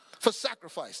for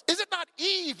sacrifice, is it not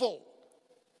evil?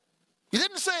 He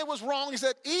didn't say it was wrong. He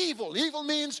said evil. Evil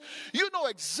means you know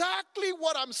exactly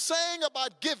what I'm saying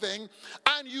about giving,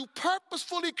 and you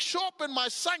purposefully show up in my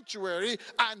sanctuary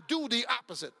and do the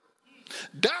opposite.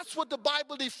 That's what the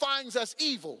Bible defines as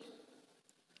evil.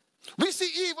 We see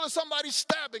evil as somebody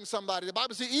stabbing somebody. The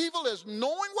Bible says evil is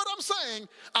knowing what I'm saying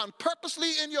and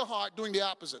purposely in your heart doing the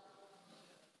opposite.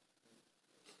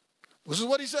 This is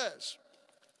what he says.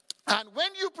 And when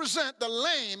you present the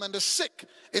lame and the sick,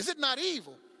 is it not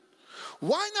evil?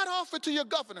 Why not offer to your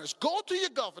governors? Go to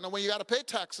your governor when you got to pay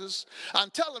taxes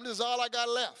and tell them this is all I got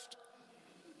left.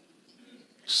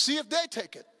 See if they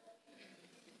take it.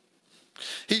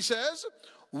 He says,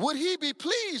 would he be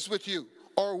pleased with you?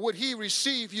 Or would he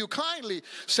receive you kindly,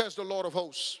 says the Lord of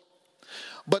hosts.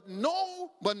 But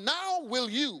now will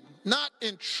you not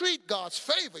entreat God's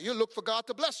favor. You look for God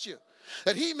to bless you,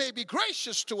 that he may be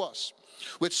gracious to us.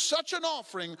 With such an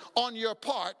offering on your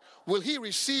part, will he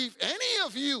receive any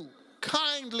of you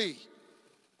kindly?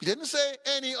 He didn't say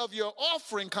any of your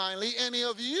offering kindly, any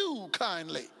of you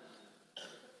kindly,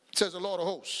 says the Lord of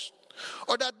hosts.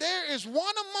 Or that there is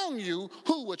one among you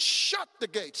who would shut the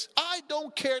gates. I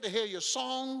don't care to hear your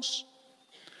songs.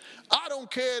 I don't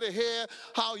care to hear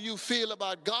how you feel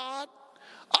about God.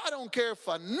 I don't care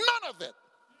for none of it.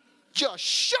 Just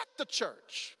shut the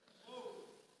church.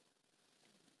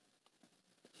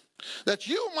 That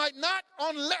you might not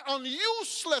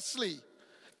uselessly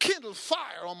kindle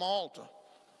fire on my altar.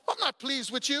 I'm not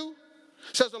pleased with you,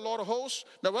 says the Lord of hosts.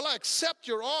 Now will I accept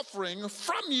your offering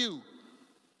from you?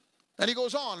 And he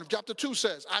goes on, chapter 2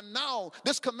 says, and now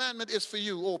this commandment is for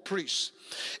you, O priests.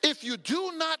 If you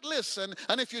do not listen,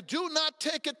 and if you do not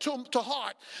take it to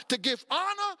heart, to give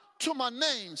honor to my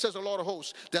name, says the Lord of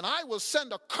hosts, then I will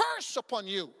send a curse upon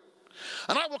you.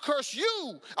 And I will curse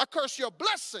you. I curse your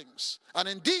blessings. And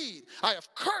indeed, I have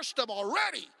cursed them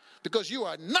already, because you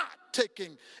are not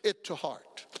taking it to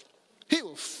heart. He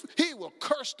will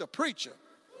curse the preacher.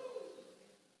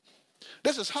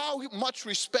 This is how much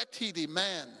respect he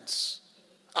demands.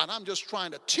 And I'm just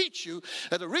trying to teach you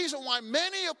that the reason why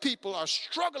many of people are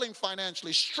struggling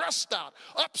financially, stressed out,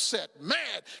 upset,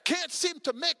 mad, can't seem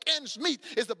to make ends meet,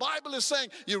 is the Bible is saying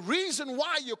the reason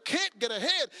why you can't get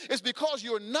ahead is because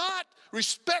you're not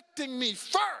respecting me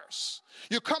first.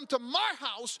 You come to my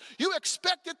house, you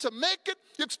expect it to make it,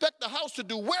 you expect the house to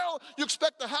do well, you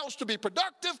expect the house to be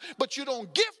productive, but you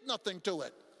don't give nothing to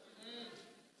it.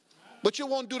 But you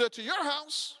won't do that to your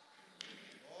house.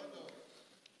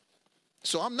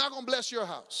 So I'm not going to bless your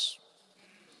house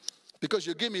because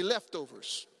you give me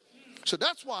leftovers. So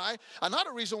that's why,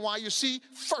 another reason why you see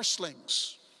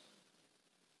firstlings.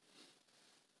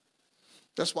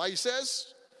 That's why he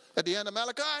says at the end of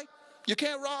Malachi, you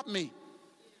can't rob me.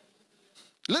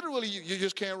 Literally, you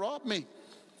just can't rob me.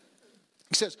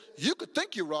 He says, you could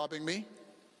think you're robbing me,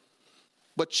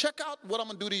 but check out what I'm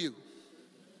going to do to you.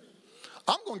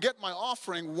 I'm going to get my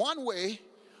offering one way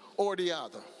or the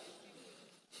other.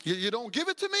 You don't give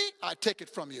it to me, I take it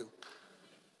from you.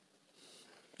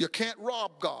 You can't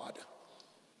rob God.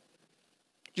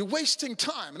 You're wasting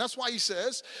time. And that's why he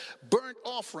says, burnt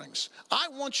offerings. I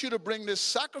want you to bring this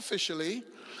sacrificially.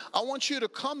 I want you to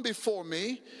come before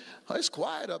me. Oh, it's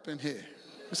quiet up in here.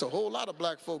 There's a whole lot of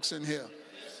black folks in here.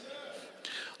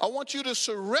 I want you to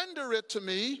surrender it to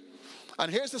me.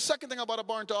 And here's the second thing about a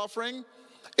burnt offering.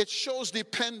 It shows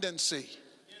dependency.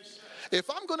 If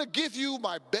I'm going to give you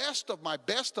my best of my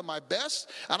best of my best,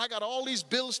 and I got all these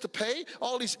bills to pay,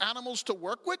 all these animals to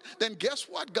work with, then guess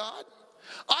what, God?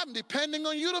 I'm depending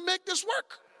on you to make this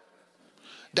work.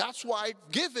 That's why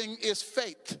giving is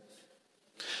faith.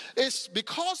 It's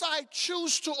because I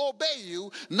choose to obey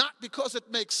you, not because it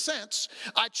makes sense.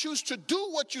 I choose to do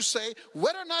what you say,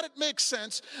 whether or not it makes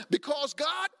sense, because,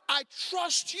 God, I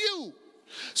trust you.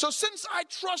 So since I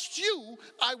trust you,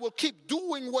 I will keep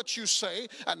doing what you say.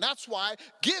 And that's why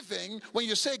giving, when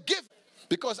you say give,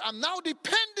 because I'm now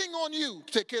depending on you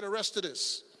to take care of the rest of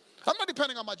this. I'm not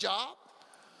depending on my job.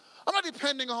 I'm not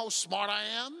depending on how smart I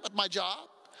am at my job.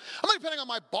 I'm not depending on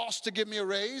my boss to give me a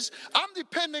raise. I'm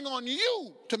depending on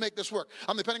you to make this work.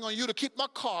 I'm depending on you to keep my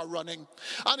car running.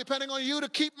 I'm depending on you to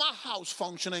keep my house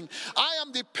functioning. I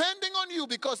am depending on you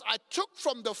because I took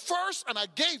from the first and I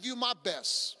gave you my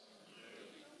best.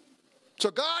 So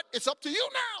God, it's up to you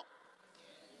now.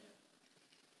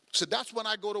 So that's when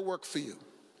I go to work for you.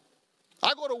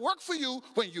 I go to work for you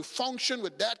when you function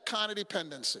with that kind of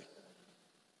dependency.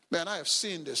 Man, I have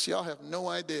seen this. Y'all have no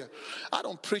idea. I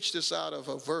don't preach this out of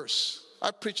a verse.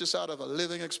 I preach this out of a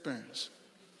living experience.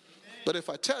 But if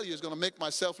I tell you, it's going to make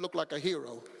myself look like a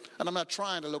hero. And I'm not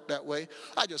trying to look that way.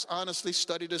 I just honestly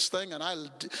studied this thing, and I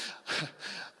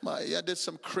did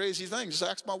some crazy things.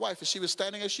 Just ask my wife. If she was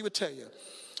standing here, she would tell you.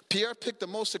 Pierre picked the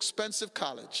most expensive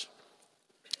college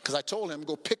because I told him,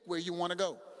 go pick where you want to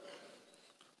go.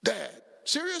 Dad,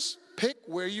 serious? Pick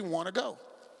where you want to go.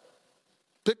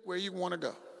 Pick where you want to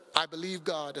go. I believe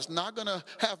God is not going to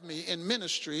have me in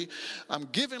ministry. I'm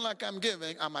giving like I'm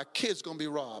giving, and my kid's going to be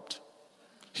robbed.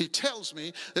 He tells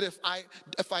me that if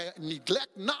I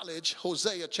neglect knowledge,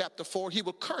 Hosea chapter 4, he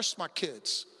will curse my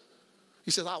kids. He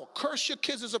says, I will curse your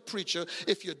kids as a preacher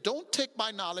if you don't take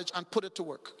my knowledge and put it to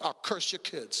work. I'll curse your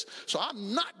kids. So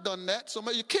I'm not done that. So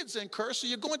your kids ain't cursed, so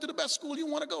you're going to the best school you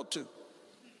want to go to.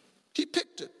 He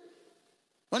picked it.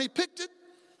 When he picked it,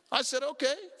 I said,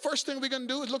 okay, first thing we're going to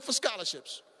do is look for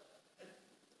scholarships.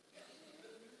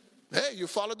 Hey, you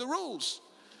followed the rules.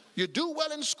 You do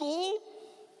well in school,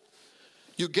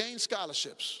 you gain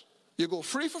scholarships. You go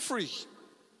free for free.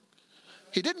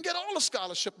 He didn't get all the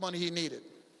scholarship money he needed.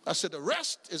 I said, the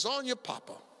rest is on your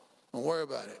papa. Don't worry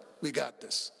about it. We got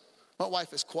this. My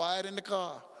wife is quiet in the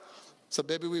car. So,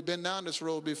 baby, we've been down this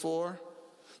road before.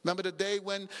 Remember the day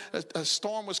when a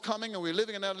storm was coming and we were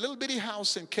living in that little bitty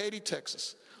house in Katy,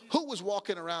 Texas? Who was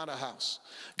walking around a house?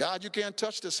 God, you can't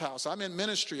touch this house. I'm in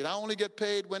ministry, and I only get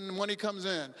paid when money comes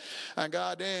in. And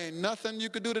God, there ain't nothing you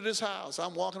could do to this house.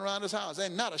 I'm walking around this house.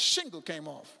 Ain't not a shingle came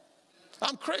off.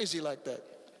 I'm crazy like that.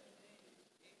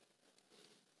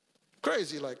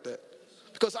 Crazy like that.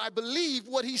 Because I believe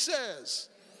what he says.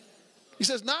 He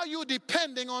says, now you're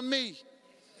depending on me.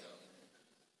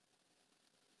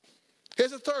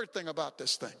 Here's the third thing about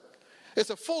this thing. It's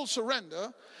a full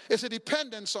surrender. It's a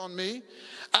dependence on me.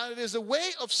 And it is a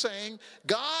way of saying,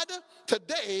 God,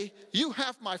 today you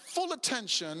have my full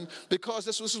attention, because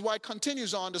this is why it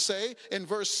continues on to say in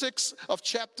verse 6 of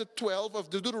chapter 12 of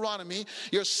Deuteronomy,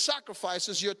 your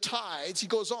sacrifices, your tithes, he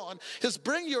goes on, he says,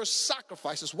 bring your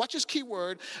sacrifices, watch his key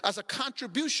word, as a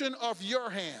contribution of your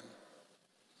hand.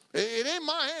 It ain't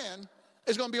my hand,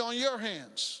 it's going to be on your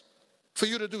hands for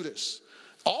you to do this.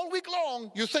 All week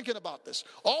long, you're thinking about this.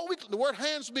 All week, the word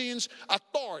hands means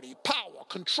authority, power,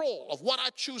 control of what I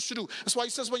choose to do. That's why he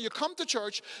says when you come to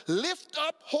church, lift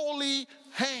up holy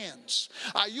hands.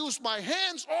 I use my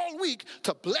hands all week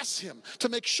to bless him, to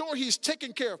make sure he's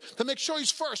taken care of, to make sure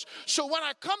he's first. So when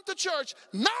I come to church,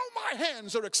 now my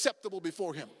hands are acceptable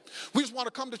before him. We just want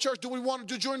to come to church, do what we want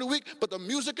to do during the week, but the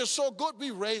music is so good,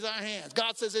 we raise our hands.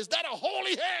 God says, is that a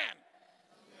holy hand?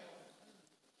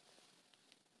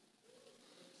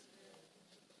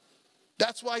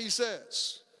 That's why he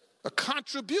says, a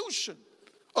contribution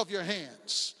of your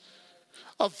hands,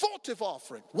 a votive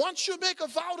offering. Once you make a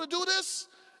vow to do this,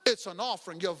 it's an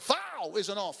offering. Your vow is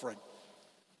an offering.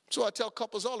 So I tell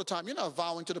couples all the time, you're not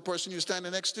vowing to the person you're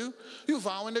standing next to. You're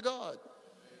vowing to God.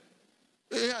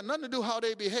 It had nothing to do how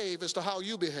they behave as to how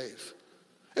you behave.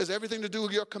 It has everything to do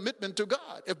with your commitment to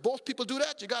God. If both people do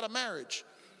that, you got a marriage.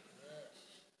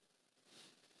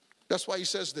 That's why he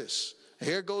says this.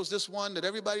 Here goes this one that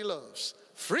everybody loves.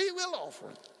 Free will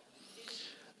offering.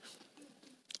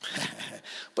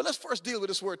 But let's first deal with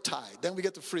this word tithe. Then we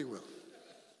get to free will.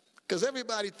 Because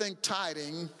everybody thinks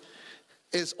tithing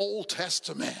is Old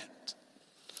Testament.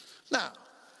 Now,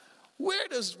 why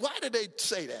did they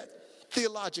say that?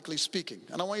 Theologically speaking.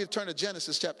 And I want you to turn to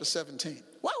Genesis chapter 17.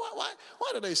 Why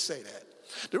do they say that?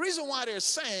 The reason why they're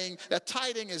saying that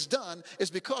tithing is done is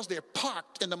because they're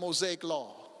parked in the Mosaic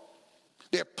law.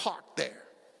 They're parked there.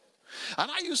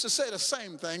 And I used to say the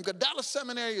same thing, because Dallas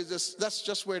Seminary, that's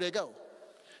just where they go.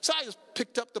 So I just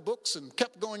picked up the books and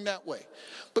kept going that way.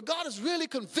 But God has really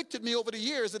convicted me over the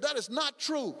years that is not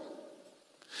true.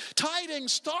 Tithing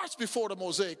starts before the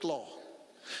Mosaic law.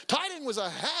 Tithing was a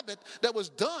habit that was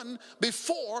done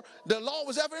before the law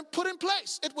was ever put in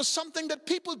place. It was something that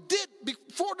people did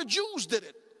before the Jews did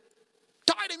it.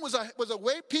 Tithing was a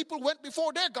way people went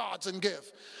before their gods and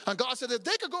give. And God said, if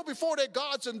they could go before their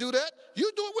gods and do that,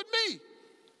 you do it with me.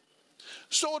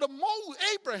 So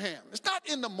Abraham, it's not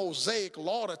in the Mosaic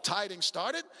law that tithing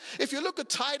started. If you look at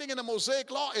tithing in the Mosaic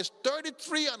law, it's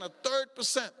 33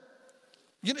 1/3%.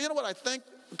 You know what I think?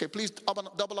 Okay, please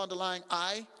double underline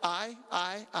I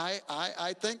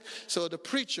think. So the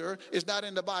preacher is not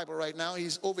in the Bible right now.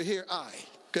 He's over here,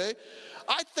 okay?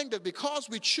 I think that because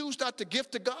we choose not to give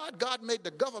to God, God made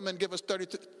the government give us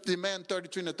demand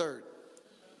 33 1/3.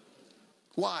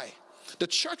 Why? The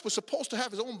church was supposed to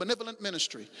have its own benevolent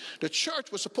ministry. The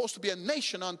church was supposed to be a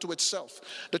nation unto itself.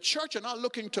 The church are not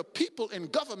looking to people in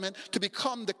government to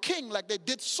become the king like they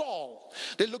did Saul.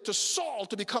 They looked to Saul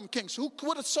to become king. So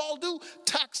what did Saul do?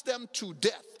 Tax them to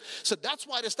death. So that's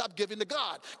why they stopped giving to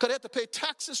God. Because they had to pay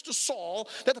taxes to Saul.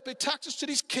 They had to pay taxes to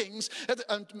these kings.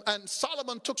 And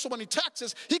Solomon took so many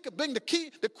taxes, he could bring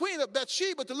the queen of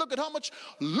Bathsheba to look at how much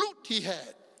loot he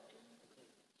had.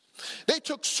 They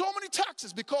took so many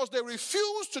taxes because they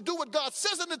refused to do what God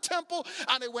says in the temple,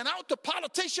 and they went out to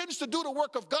politicians to do the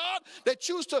work of God. They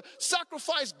choose to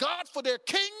sacrifice God for their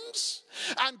kings,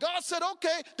 and God said,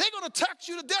 okay, they're going to tax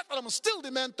you to death, but I'm going to still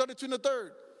demand 33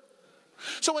 1/3.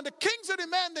 So when the kings are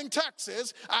demanding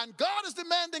taxes and God is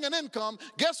demanding an income,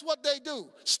 guess what they do?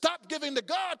 Stop giving to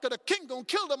God, because the king going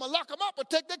to kill them and lock them up or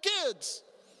take their kids.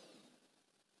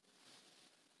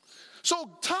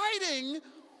 So tithing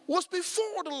was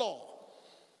before the law.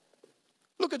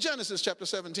 Look at Genesis chapter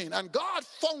 17. And God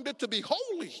found it to be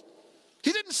holy.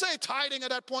 He didn't say tithing at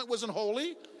that point wasn't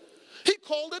holy. He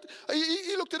called it,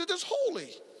 he looked at it as holy.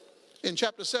 In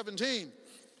chapter 17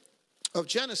 of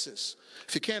Genesis.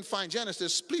 If you can't find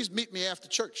Genesis, please meet me after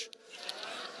church.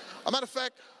 As a matter of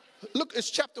fact, look,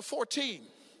 it's chapter 14.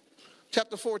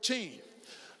 Chapter 14.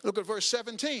 Look at verse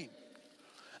 17.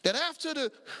 Then after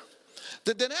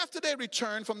they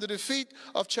returned from the defeat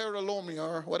of Chedorlaomer,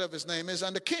 or whatever his name is,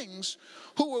 and the kings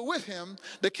who were with him,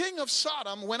 the king of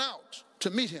Sodom went out to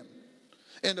meet him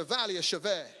in the valley of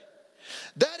Shaveh.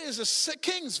 That is a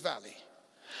king's valley.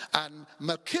 And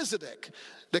Melchizedek,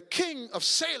 the king of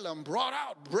Salem, brought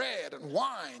out bread and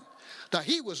wine. Now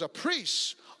he was a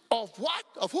priest of what?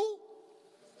 Of who?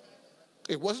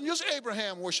 It wasn't just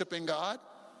Abraham worshiping God.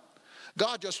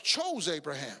 God just chose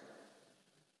Abraham.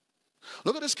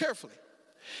 Look at this carefully.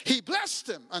 He blessed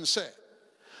him and said,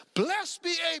 blessed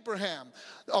be Abraham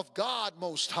of God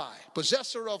Most High,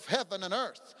 possessor of heaven and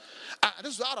earth. And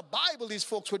this is out of the Bible, these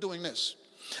folks were doing this.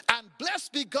 And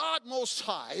blessed be God Most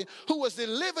High, who has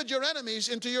delivered your enemies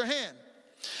into your hand.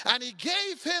 And he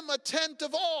gave him a tenth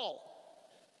of all.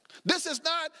 This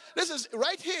is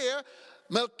right here,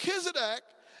 Melchizedek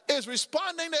is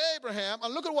responding to Abraham.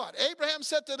 And look at what Abraham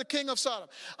said to the king of Sodom.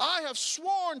 I have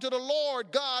sworn to the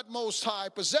Lord God Most High,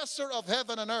 possessor of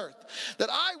heaven and earth, that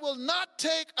I will not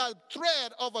take a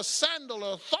thread of a sandal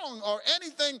or thong or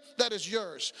anything that is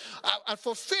yours. And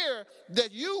for fear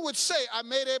that you would say, I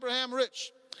made Abraham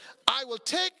rich, I will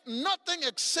take nothing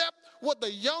except what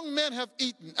the young men have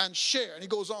eaten and share. And he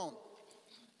goes on.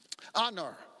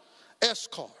 Anar,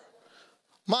 Eskar,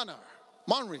 Manar,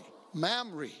 Manri,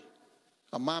 Mamre,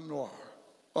 or Mamnoir,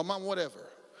 or Mam whatever.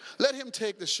 Let him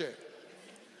take the share.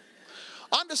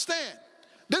 Understand,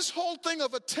 this whole thing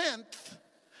of a tenth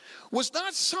was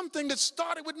not something that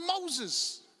started with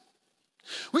Moses.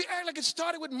 We act like it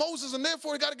started with Moses and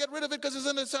therefore we got to get rid of it because it's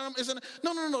in the ceremony.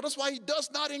 No. That's why he does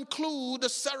not include the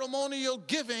ceremonial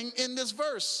giving in this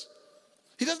verse.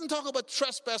 He doesn't talk about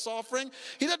trespass offering.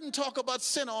 He doesn't talk about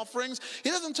sin offerings.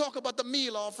 He doesn't talk about the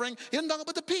meal offering. He doesn't talk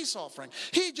about the peace offering.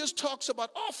 He just talks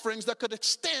about offerings that could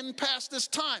extend past this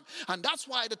time. And that's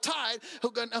why the tithe,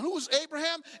 and who's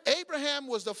Abraham? Abraham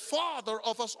was the father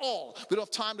of us all. We don't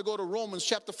have time to go to Romans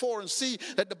chapter 4 and see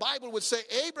that the Bible would say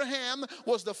Abraham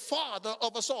was the father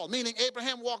of us all, meaning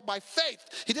Abraham walked by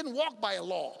faith. He didn't walk by a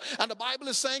law. And the Bible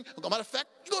is saying, as a matter of fact,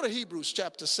 you go to Hebrews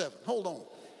chapter 7. Hold on.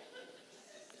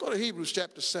 Go to Hebrews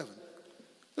chapter 7.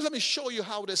 Let me show you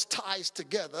how this ties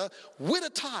together with a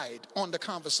tithe on the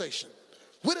conversation.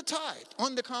 With a tithe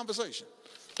on the conversation.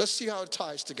 Let's see how it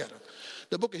ties together.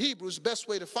 The book of Hebrews, the best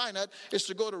way to find that is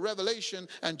to go to Revelation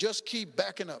and just keep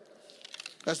backing up.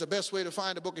 That's the best way to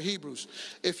find the book of Hebrews.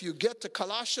 If you get to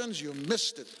Colossians, you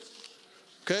missed it.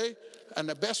 Okay? And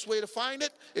the best way to find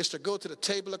it is to go to the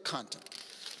table of content.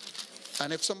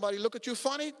 And if somebody look at you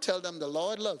funny, tell them the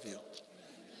Lord love you.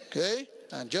 Okay?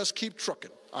 And just keep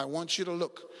trucking. I want you to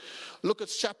look. Look at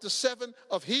chapter 7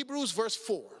 of Hebrews, verse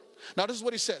 4. Now this is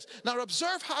what he says. Now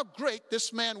observe how great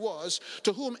this man was,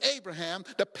 to whom Abraham,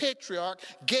 the patriarch,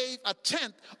 gave a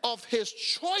tenth of his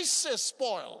choicest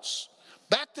spoils.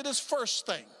 Back to this first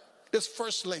thing, this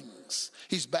firstlings.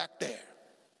 He's back there.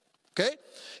 Okay?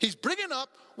 He's bringing up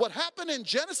what happened in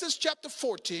Genesis chapter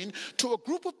 14 to a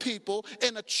group of people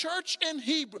in a church in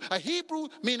Hebrew. A Hebrew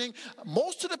meaning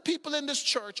most of the people in this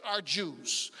church are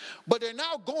Jews. But they're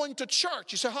now going to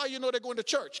church. You say, how do you know they're going to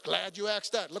church? Glad you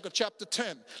asked that. Look at chapter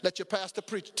 10. Let your pastor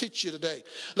teach you today.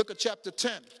 Look at chapter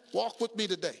 10. Walk with me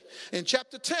today. In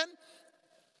chapter 10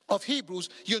 of Hebrews,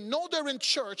 you know they're in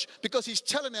church because he's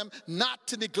telling them not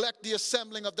to neglect the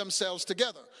assembling of themselves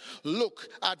together. Look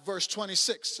at verse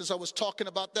 26, as I was talking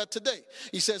about that today.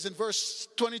 He says in verse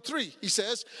 23, he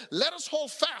says, let us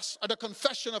hold fast at the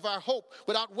confession of our hope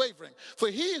without wavering. For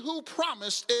he who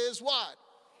promised is what?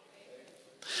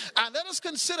 And let us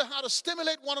consider how to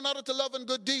stimulate one another to love and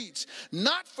good deeds,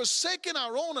 not forsaking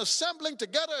our own assembling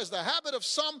together as the habit of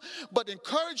some, but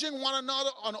encouraging one another,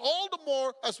 on all the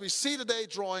more as we see the day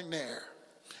drawing near.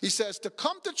 He says to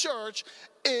come to church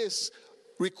is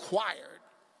required.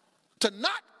 To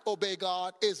not obey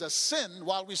God is a sin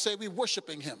while we say we're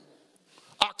worshiping him.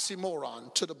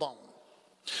 Oxymoron to the bone.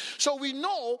 So we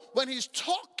know when he's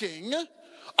talking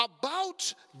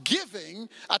about giving,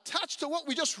 attached to what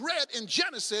we just read in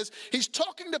Genesis, he's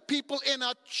talking to people in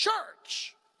a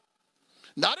church,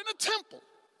 not in a temple.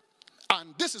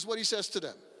 And this is what he says to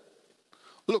them.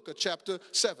 Look at chapter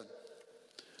 7.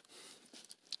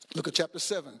 Look at chapter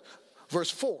 7. Verse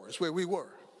 4 is where we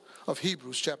were of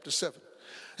Hebrews chapter 7.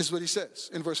 This is what he says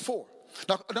in verse 4.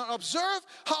 Now observe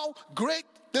how great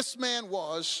this man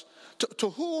was, to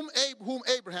whom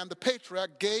Abraham, the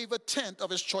patriarch, gave a tenth of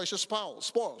his choicest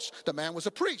spoils. The man was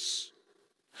a priest.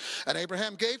 And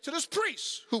Abraham gave to this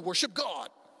priest who worshiped God.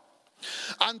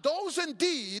 And those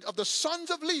indeed of the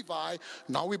sons of Levi,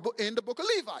 now we're in the book of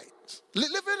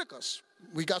Leviticus.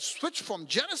 We got switched from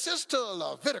Genesis to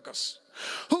Leviticus.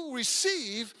 Who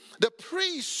receive the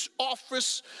priest's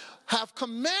office, have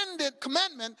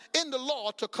commandment in the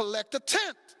law to collect a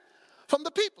tenth from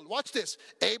the people. Watch this.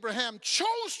 Abraham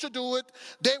chose to do it.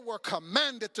 They were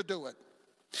commanded to do it.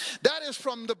 That is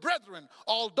from the brethren,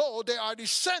 although they are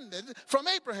descended from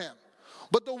Abraham.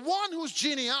 But the one whose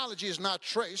genealogy is not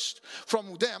traced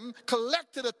from them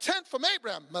collected a tenth from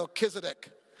Abraham, Melchizedek,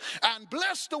 and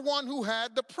blessed the one who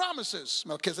had the promises.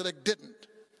 Melchizedek didn't.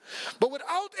 But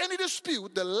without any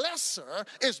dispute, the lesser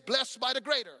is blessed by the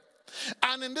greater.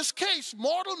 And in this case,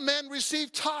 mortal men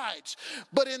receive tithes.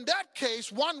 But in that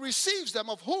case, one receives them,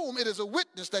 of whom it is a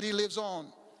witness that he lives on.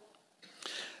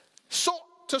 So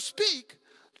to speak,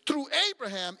 through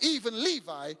Abraham, even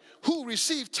Levi, who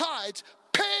received tithes,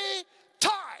 pay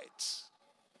tithes.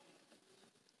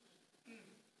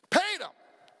 Pay them.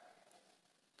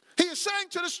 He is saying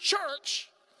to this church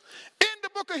in the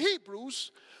book of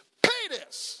Hebrews, pay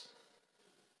this.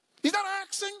 He's not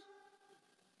asking.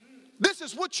 This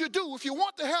is what you do if you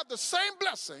want to have the same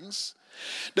blessings,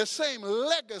 the same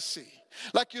legacy,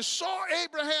 like you saw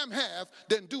Abraham have,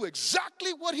 then do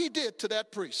exactly what he did to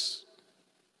that priest.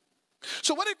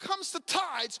 So when it comes to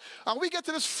tithes, and we get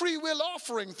to this free will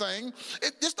offering thing,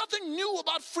 there's nothing new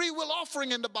about free will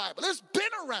offering in the Bible. It's been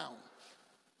around.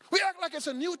 We act like it's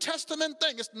a New Testament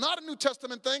thing. It's not a New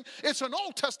Testament thing. It's an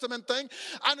Old Testament thing,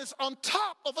 and it's on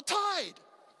top of a tithe.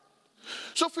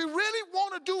 So if we really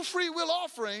want to do free will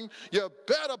offering, you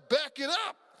better back it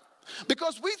up.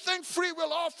 Because we think free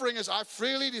will offering is, I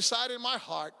freely decide in my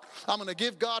heart, I'm going to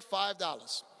give God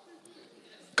 $5.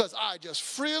 Because I just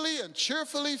freely and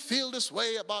cheerfully feel this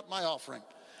way about my offering.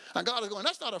 And God is going,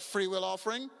 that's not a free will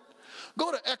offering.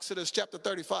 Go to Exodus chapter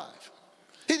 35.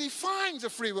 He defines a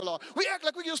free will offering. We act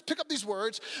like we can just pick up these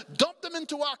words, dump them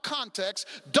into our context,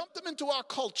 dump them into our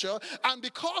culture, and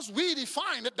because we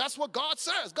define it, that's what God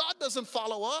says. God doesn't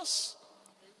follow us.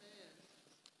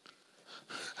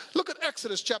 Look at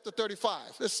Exodus chapter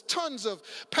 35. There's tons of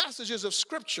passages of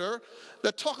scripture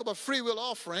that talk about free will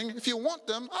offering. If you want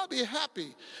them, I'll be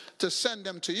happy to send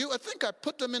them to you. I think I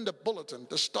put them in the bulletin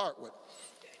to start with,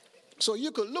 so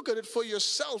you could look at it for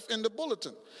yourself in the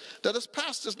bulletin. That this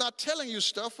pastor's not telling you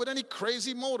stuff with any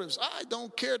crazy motives. I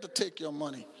don't care to take your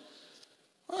money.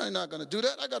 I'm not going to do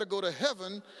that. I got to go to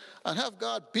heaven and have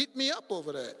God beat me up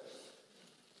over that.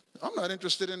 I'm not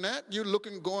interested in that. You're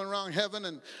going around heaven,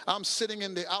 and I'm sitting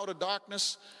in the outer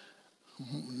darkness,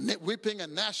 weeping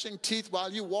and gnashing teeth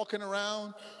while you're walking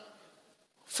around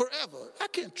forever. I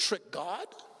can't trick God.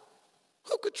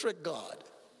 Who could trick God?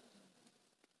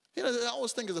 You know, I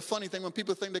always think it's a funny thing when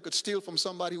people think they could steal from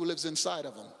somebody who lives inside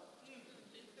of them.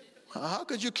 How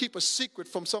could you keep a secret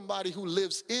from somebody who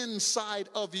lives inside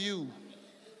of you?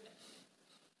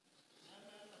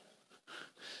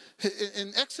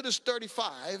 In Exodus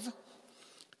 35,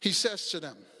 he says to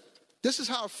them, this is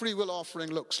how a free will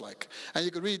offering looks like. And you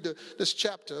can read this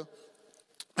chapter,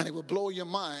 and it will blow your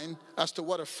mind as to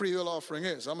what a free will offering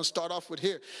is. I'm going to start off with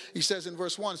here. He says in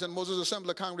verse 1, then Moses assembled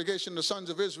a congregation of the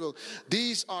sons of Israel.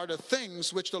 These are the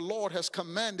things which the Lord has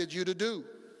commanded you to do.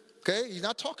 Okay? He's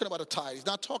not talking about a tithe. He's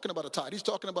not talking about a tithe. He's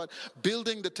talking about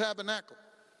building the tabernacle,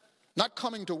 not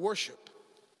coming to worship.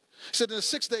 He said, in the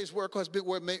 6 days work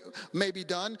may be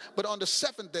done, but on the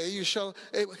seventh day you shall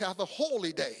have a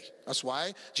holy day. That's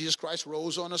why Jesus Christ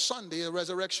rose on a Sunday, a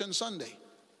resurrection Sunday.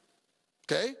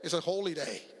 Okay? It's a holy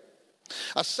day.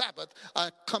 A Sabbath,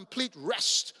 a complete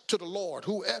rest to the Lord.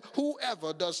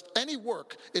 Whoever does any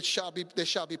work, they shall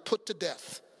be put to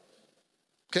death.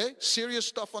 Okay? Serious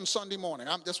stuff on Sunday morning.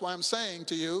 That's why I'm saying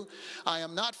to you, I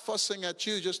am not fussing at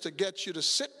you just to get you to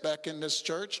sit back in this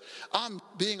church. I'm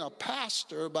being a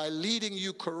pastor by leading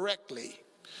you correctly.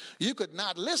 You could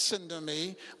not listen to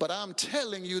me, but I'm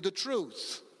telling you the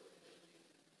truth.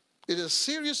 It is a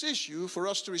serious issue for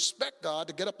us to respect God,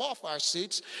 to get up off our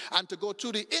seats, and to go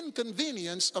through the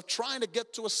inconvenience of trying to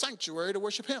get to a sanctuary to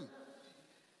worship him.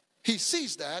 He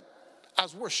sees that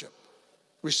as worship,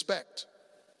 respect.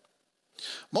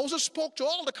 Moses spoke to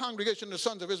all the congregation of the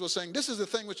sons of Israel, saying, this is the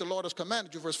thing which the Lord has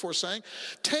commanded you, verse 4, saying,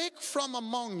 take from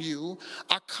among you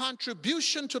a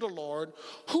contribution to the Lord.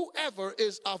 Whoever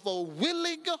is of a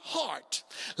willing heart,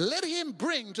 let him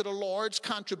bring to the Lord's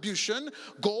contribution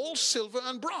gold, silver,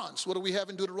 and bronze. What do we have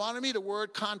in Deuteronomy? The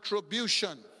word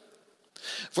contribution.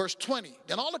 Verse 20,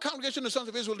 then all the congregation of the sons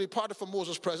of Israel departed from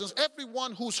Moses' presence,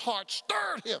 everyone whose heart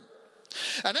stirred him,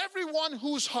 and everyone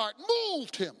whose heart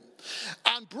moved him,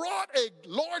 and brought a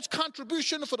large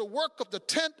contribution for the work of the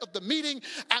tent of the meeting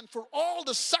and for all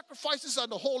the sacrifices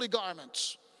and the holy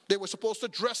garments. They were supposed to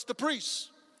dress the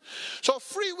priests. So a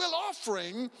free will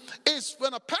offering is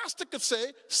when a pastor could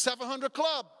say 700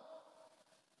 club.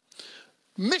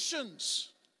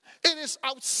 Missions. It is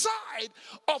outside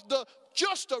of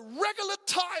just a regular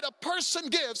tithe a person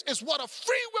gives is what a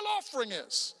free will offering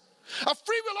is. A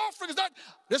free will offering is not,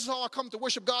 this is how I come to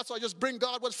worship God, so I just bring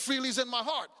God what freely is in my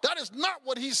heart. That is not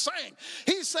what he's saying.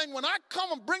 He's saying when I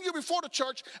come and bring you before the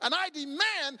church and I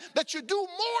demand that you do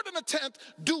more than a tenth,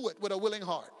 do it with a willing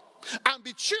heart. And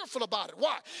be cheerful about it.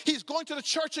 Why? He's going to the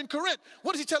church in Corinth.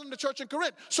 What is he telling the church in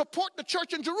Corinth? Support the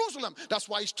church in Jerusalem. That's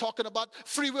why he's talking about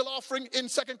free will offering in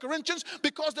 2 Corinthians,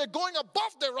 because they're going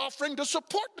above their offering to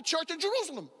support the church in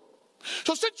Jerusalem.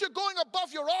 So since you're going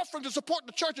above your offering to support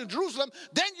the church in Jerusalem,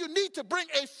 then you need to bring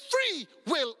a free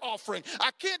will offering.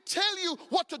 I can't tell you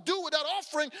what to do with that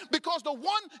offering because the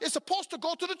one is supposed to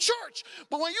go to the church.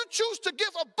 But when you choose to give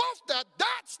above that,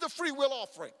 that's the free will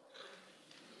offering.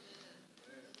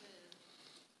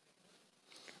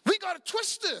 We got it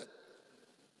twisted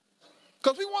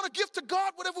because we want to give to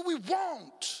God whatever we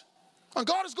want. And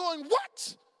God is going,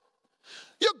 what?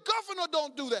 governor,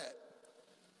 don't do that.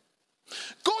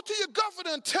 Go to your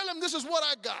governor and tell him this is what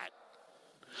I got.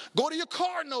 Go to your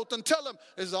car note and tell him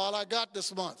this is all I got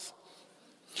this month.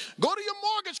 Go to your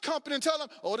mortgage company and tell them,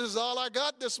 oh, this is all I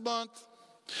got this month.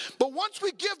 But once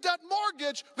we give that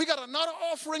mortgage, we got another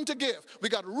offering to give. We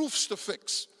got roofs to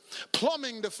fix,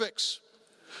 plumbing to fix,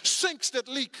 sinks that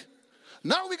leak.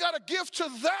 Now we got to give to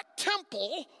that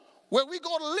temple where we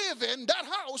go to live in, that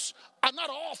house,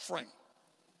 another offering.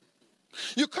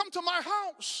 You come to my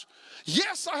house.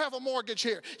 Yes, I have a mortgage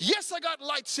here. Yes, I got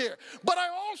lights here. But I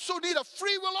also need a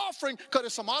free will offering because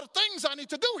there's some other things I need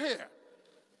to do here.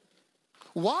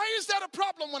 Why is that a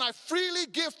problem when I freely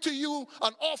give to you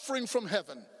an offering from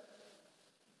heaven?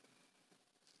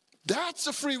 That's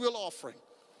a free will offering.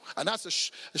 And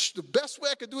that's the best way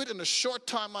I could do it in the short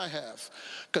time I have.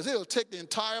 Because it'll take the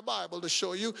entire Bible to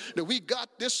show you that we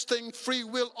got this thing, free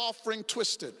will offering,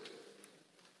 twisted.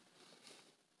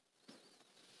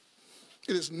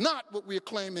 It is not what we are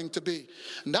claiming to be.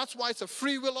 And that's why it's a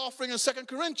free will offering in 2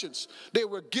 Corinthians. They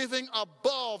were giving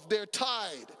above their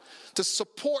tithe to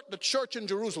support the church in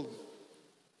Jerusalem.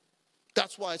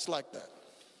 That's why it's like that.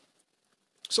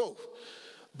 So,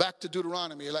 back to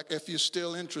Deuteronomy. Like, if you're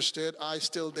still interested, I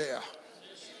still there.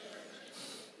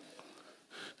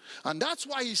 And that's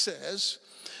why he says,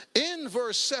 in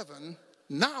verse 7,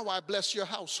 now I bless your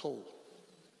household.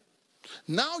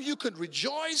 Now you could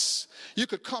rejoice, you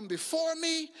could come before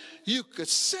me, you could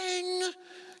sing,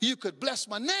 you could bless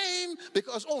my name,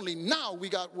 because only now we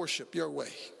got worship your way.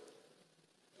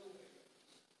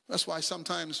 That's why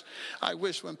sometimes I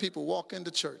wish when people walk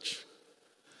into church,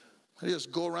 they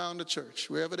just go around the church,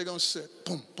 wherever they're going to sit,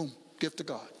 boom, boom, give to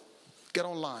God. Get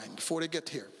online before they get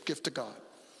here, give to God.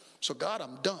 So God,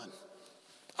 I'm done.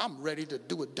 I'm ready to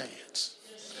do a dance.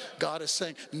 God is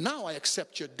saying, now I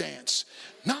accept your dance.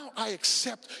 Now I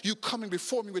accept you coming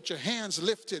before me with your hands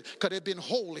lifted because they've been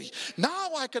holy. Now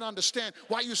I can understand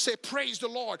why you say praise the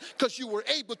Lord, because you were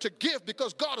able to give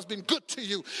because God has been good to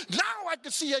you. Now I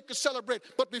can see I can celebrate.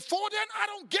 But before then, I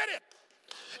don't get it.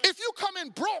 If you come in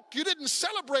broke, you didn't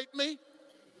celebrate me.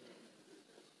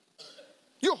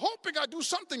 You're hoping I do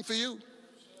something for you.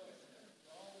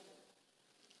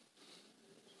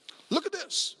 Look at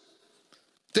this.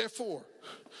 Therefore,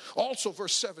 also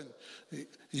verse 7,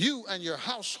 you and your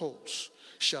households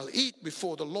shall eat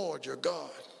before the Lord your God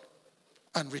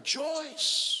and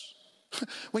rejoice.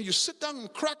 When you sit down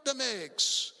and crack them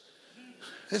eggs,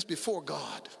 it's before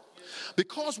God.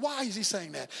 Because why is he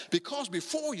saying that? Because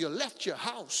before you left your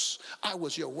house, I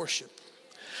was your worship.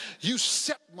 You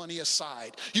set money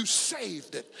aside. You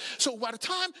saved it. So by the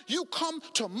time you come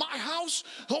to my house,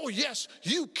 oh yes,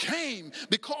 you came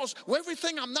because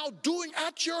everything I'm now doing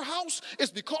at your house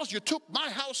is because you took my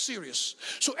house serious.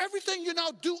 So everything you now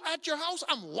do at your house,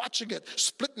 I'm watching it,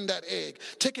 splitting that egg,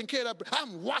 taking care of that.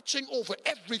 I'm watching over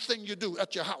everything you do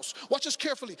at your house. Watch this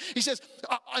carefully. He says,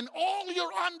 and all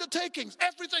your undertakings,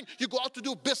 everything, you go out to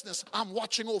do business, I'm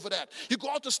watching over that. You go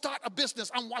out to start a business,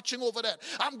 I'm watching over that.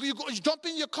 You jump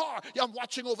in your car, I'm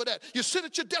watching over that. You sit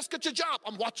at your desk at your job,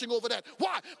 I'm watching over that.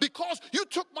 Why? Because you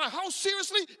took my house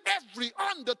seriously. Every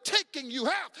undertaking you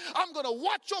have, I'm going to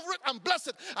watch over it and bless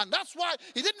it. And that's why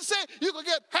he didn't say you could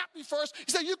get happy first.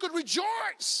 He said you could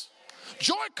rejoice.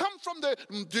 Joy comes from the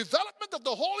development of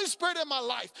the Holy Spirit in my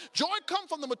life. Joy comes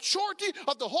from the maturity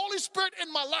of the Holy Spirit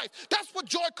in my life. That's what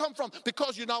joy comes from,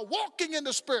 because you're now walking in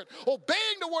the Spirit,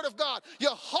 obeying the word of God.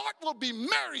 Your heart will be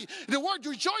merry. The word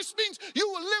rejoice means you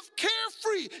will live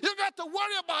carefree. You don't got to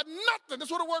worry about nothing. That's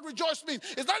what the word rejoice means.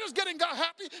 It's not just getting God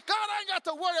happy. God, I ain't got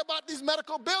to worry about these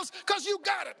medical bills because you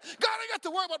got it. God, I ain't got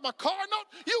to worry about my car note.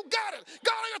 You got it.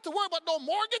 God, I ain't got to worry about no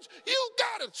mortgage. You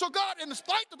got it. So God, in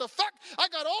spite of the fact I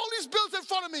got all these bills in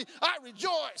front of me, I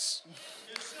rejoice.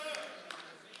 Yes,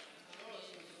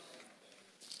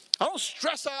 I don't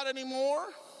stress out anymore.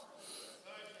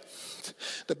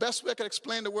 The best way I can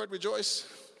explain the word rejoice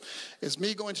is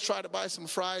me going to try to buy some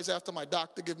fries after my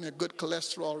doctor gives me a good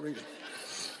cholesterol reading.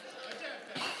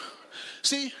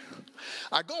 See,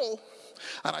 I go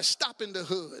and I stop in the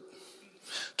hood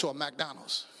to a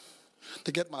McDonald's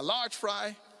to get my large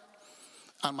fry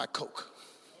and my Coke.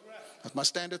 That's my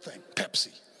standard thing,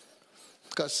 Pepsi.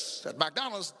 Because at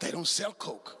McDonald's, they don't sell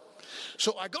Coke.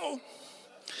 So I go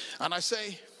and I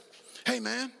say, hey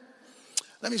man,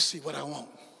 let me see what I want.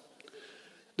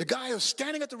 The guy is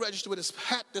standing at the register with his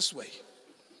hat this way.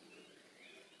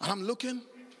 And I'm looking, and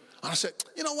I said,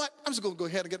 you know what? I'm just going to go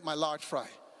ahead and get my large fry.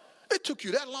 It took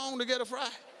you that long to get a fry?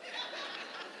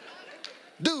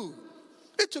 Dude,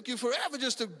 it took you forever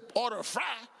just to order a fry.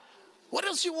 What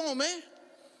else you want, man?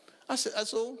 I said,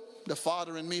 so The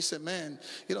father in me said, man,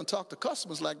 you don't talk to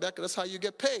customers like that because that's how you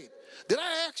get paid. Did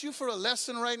I ask you for a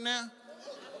lesson right now?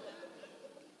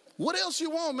 What else you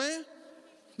want, man?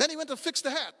 Then he went to fix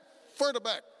the hat further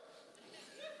back.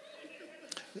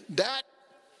 That,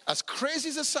 as crazy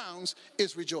as it sounds,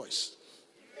 is rejoice.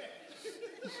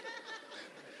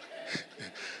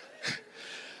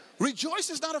 Rejoice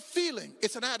is not a feeling,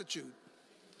 it's an attitude.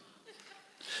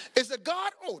 It's that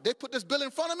God, oh, they put this bill in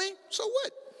front of me, so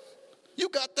what? You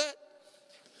got that.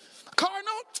 Car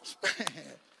note?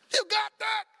 You got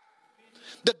that.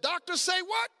 The doctors say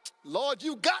what? Lord,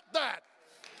 you got that.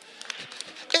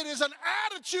 It is an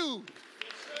attitude.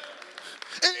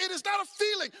 It is not a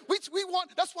feeling. We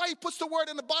want, that's why he puts the word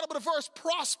in the bottom of the verse,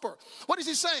 prosper. What is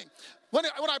he saying? When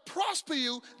I prosper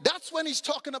you, that's when he's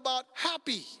talking about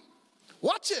happy.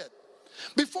 Watch it.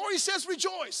 Before he says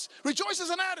rejoice. Rejoice is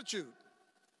an attitude.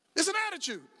 It's an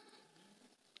attitude.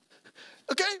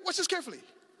 Okay, watch this carefully.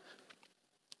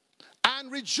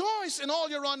 And rejoice in all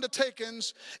your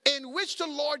undertakings, in which the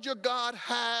Lord your God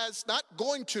has, not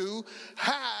going to,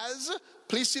 has,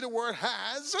 please see the word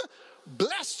has,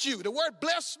 blessed you. The word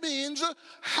blessed means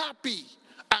happy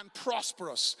and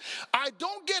prosperous. I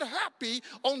don't get happy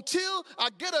until I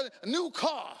get a new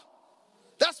car.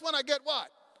 That's when I get what?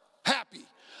 Happy.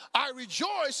 I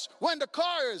rejoice when the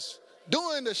car is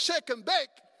doing the shake and bake.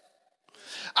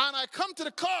 And I come to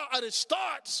the car and it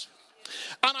starts.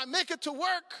 And I make it to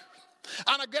work.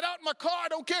 And I get out my car, I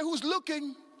don't care who's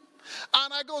looking.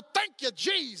 And I go, thank you,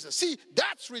 Jesus. See,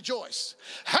 that's rejoice.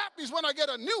 Happy is when I get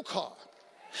a new car.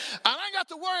 And I ain't got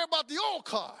to worry about the old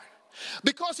car.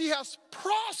 Because he has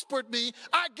prospered me,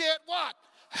 I get what?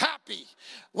 Happy.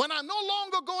 When I'm no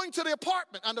longer going to the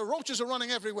apartment and the roaches are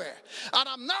running everywhere. And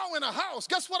I'm now in a house.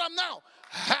 Guess what I'm now?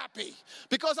 Happy.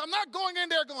 Because I'm not going in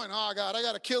there going, oh God, I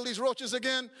got to kill these roaches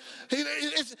again.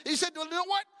 He said, well, you know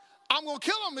what? I'm going to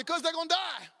kill them because they're going to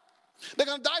die. They're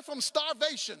going to die from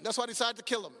starvation. That's why I decided to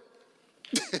kill them.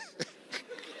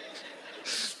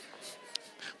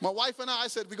 My wife and I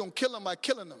said, we're going to kill them by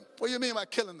killing them. What do you mean by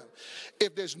killing them?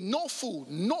 If there's no food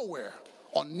nowhere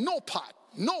or no pot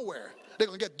nowhere, they're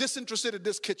going to get disinterested in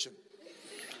this kitchen.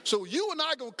 So you and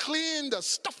I are going to clean the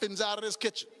stuffings out of this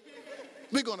kitchen.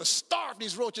 We're going to starve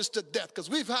these roaches to death because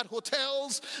we've had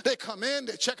hotels. They come in,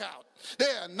 they check out. They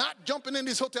are not jumping in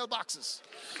these hotel boxes.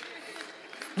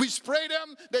 We spray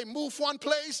them, they move one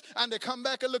place, and they come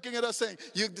back and looking at us saying,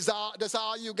 that's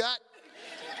all you got?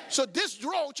 So this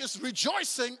roach is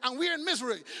rejoicing, and we're in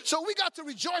misery. So we got to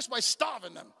rejoice by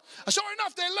starving them. And sure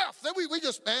enough, they left. Then we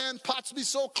just, man, pots be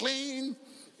so clean.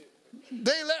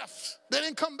 They left. They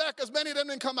didn't come back. As many of them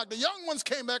didn't come back. The young ones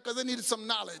came back because they needed some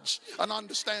knowledge and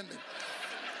understanding.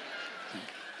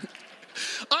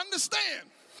 Understand.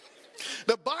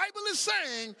 The Bible is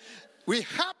saying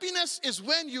happiness is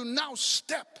when you now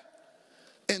step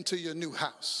into your new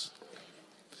house.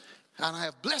 And I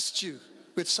have blessed you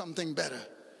with something better.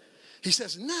 He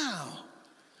says, now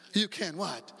you can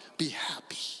what? Be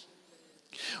happy.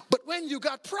 But when you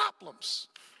got problems,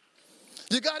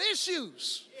 you got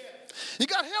issues, you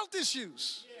got health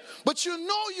issues, but you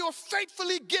know you're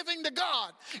faithfully giving to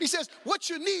God. He says, what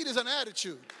you need is an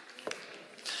attitude.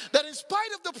 That in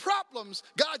spite of the problems,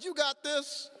 God, you got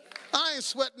this. I ain't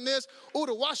sweating this. Oh,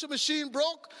 the washing machine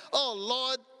broke. Oh,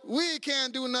 Lord, we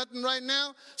can't do nothing right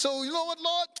now. So you know what,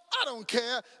 Lord? I don't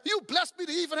care. You blessed me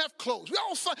to even have clothes. We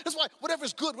all find, that's why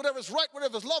whatever's good, whatever's right,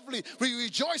 whatever's lovely, we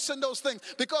rejoice in those things.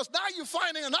 Because now you're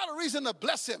finding another reason to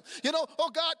bless him. You know, oh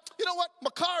God, you know what? My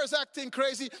car is acting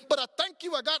crazy, but I thank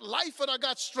you I got life and I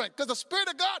got strength. Because the Spirit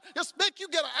of God just make you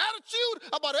get an attitude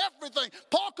about everything.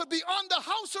 Paul could be under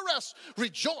house arrest.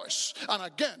 Rejoice. And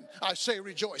again, I say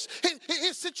rejoice.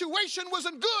 His situation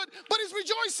wasn't good, but he's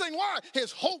rejoicing. Why?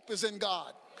 His hope is in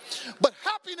God. But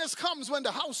happiness comes when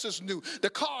the house is new,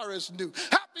 the car is new.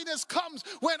 Happiness comes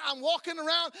when I'm walking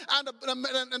around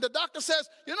and the doctor says,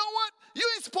 you know what? You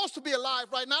ain't supposed to be alive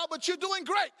right now, but you're doing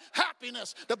great.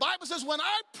 Happiness. The Bible says, when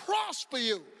I prosper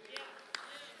you,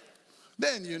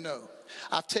 then you know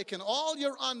I've taken all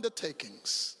your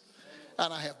undertakings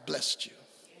and I have blessed you.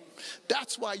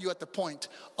 That's why you're at the point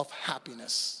of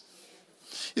happiness.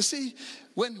 You see,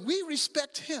 when we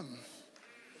respect him,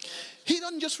 he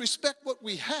doesn't just respect what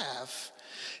we have.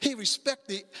 He respects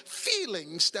the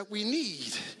feelings that we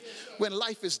need when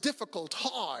life is difficult,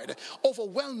 hard,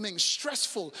 overwhelming,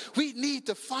 stressful. We need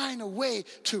to find a way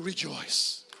to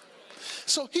rejoice.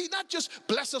 So he not just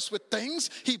blesses us with things,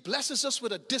 he blesses us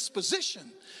with a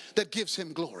disposition that gives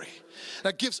him glory,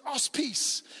 that gives us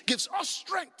peace, gives us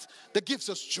strength, that gives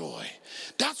us joy.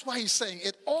 That's why he's saying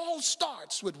it all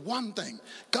starts with one thing.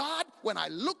 God, when I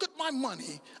look at my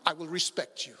money, I will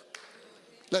respect you.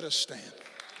 Let us stand.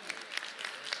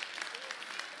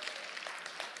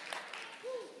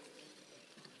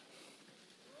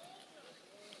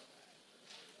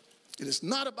 It is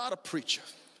not about a preacher.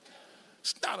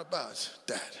 It's not about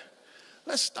that.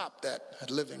 Let's stop that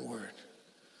at Living Word.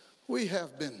 We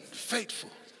have been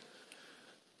faithful.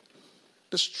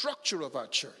 The structure of our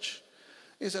church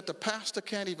is that the pastor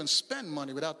can't even spend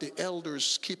money without the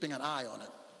elders keeping an eye on it.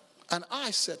 And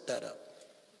I set that up.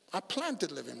 I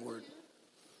planted Living Word.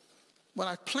 When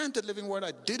I planted Living Word,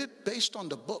 I did it based on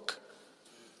the book.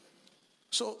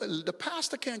 So the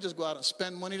pastor can't just go out and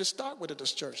spend money to start with at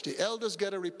this church. The elders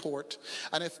get a report,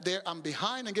 and I'm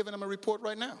behind in giving them a report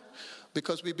right now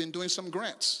because we've been doing some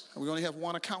grants, and we only have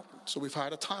one accountant. So we've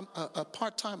hired a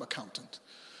part-time accountant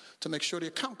to make sure the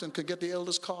accountant could get the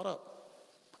elders caught up.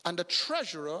 And the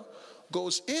treasurer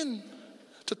goes in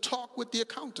to talk with the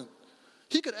accountant.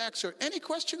 He could ask her any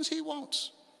questions he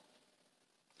wants.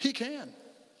 He can.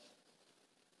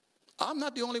 I'm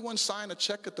not the only one signing a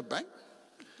check at the bank.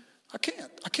 I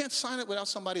can't sign it without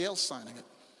somebody else signing it.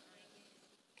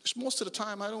 Most of the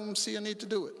time I don't see a need to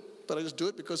do it, but I just do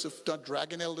it because of the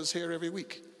dragging elders here every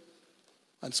week.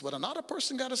 And so, but another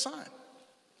person got to sign.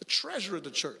 The treasurer of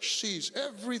the church sees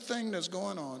everything that's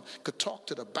going on, could talk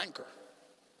to the banker.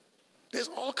 There's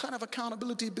all kind of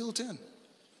accountability built in.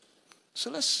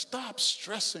 So let's stop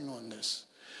stressing on this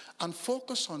and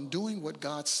focus on doing what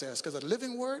God says. Because at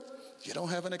Living Word, you don't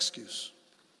have an excuse.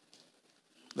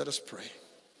 Let us pray.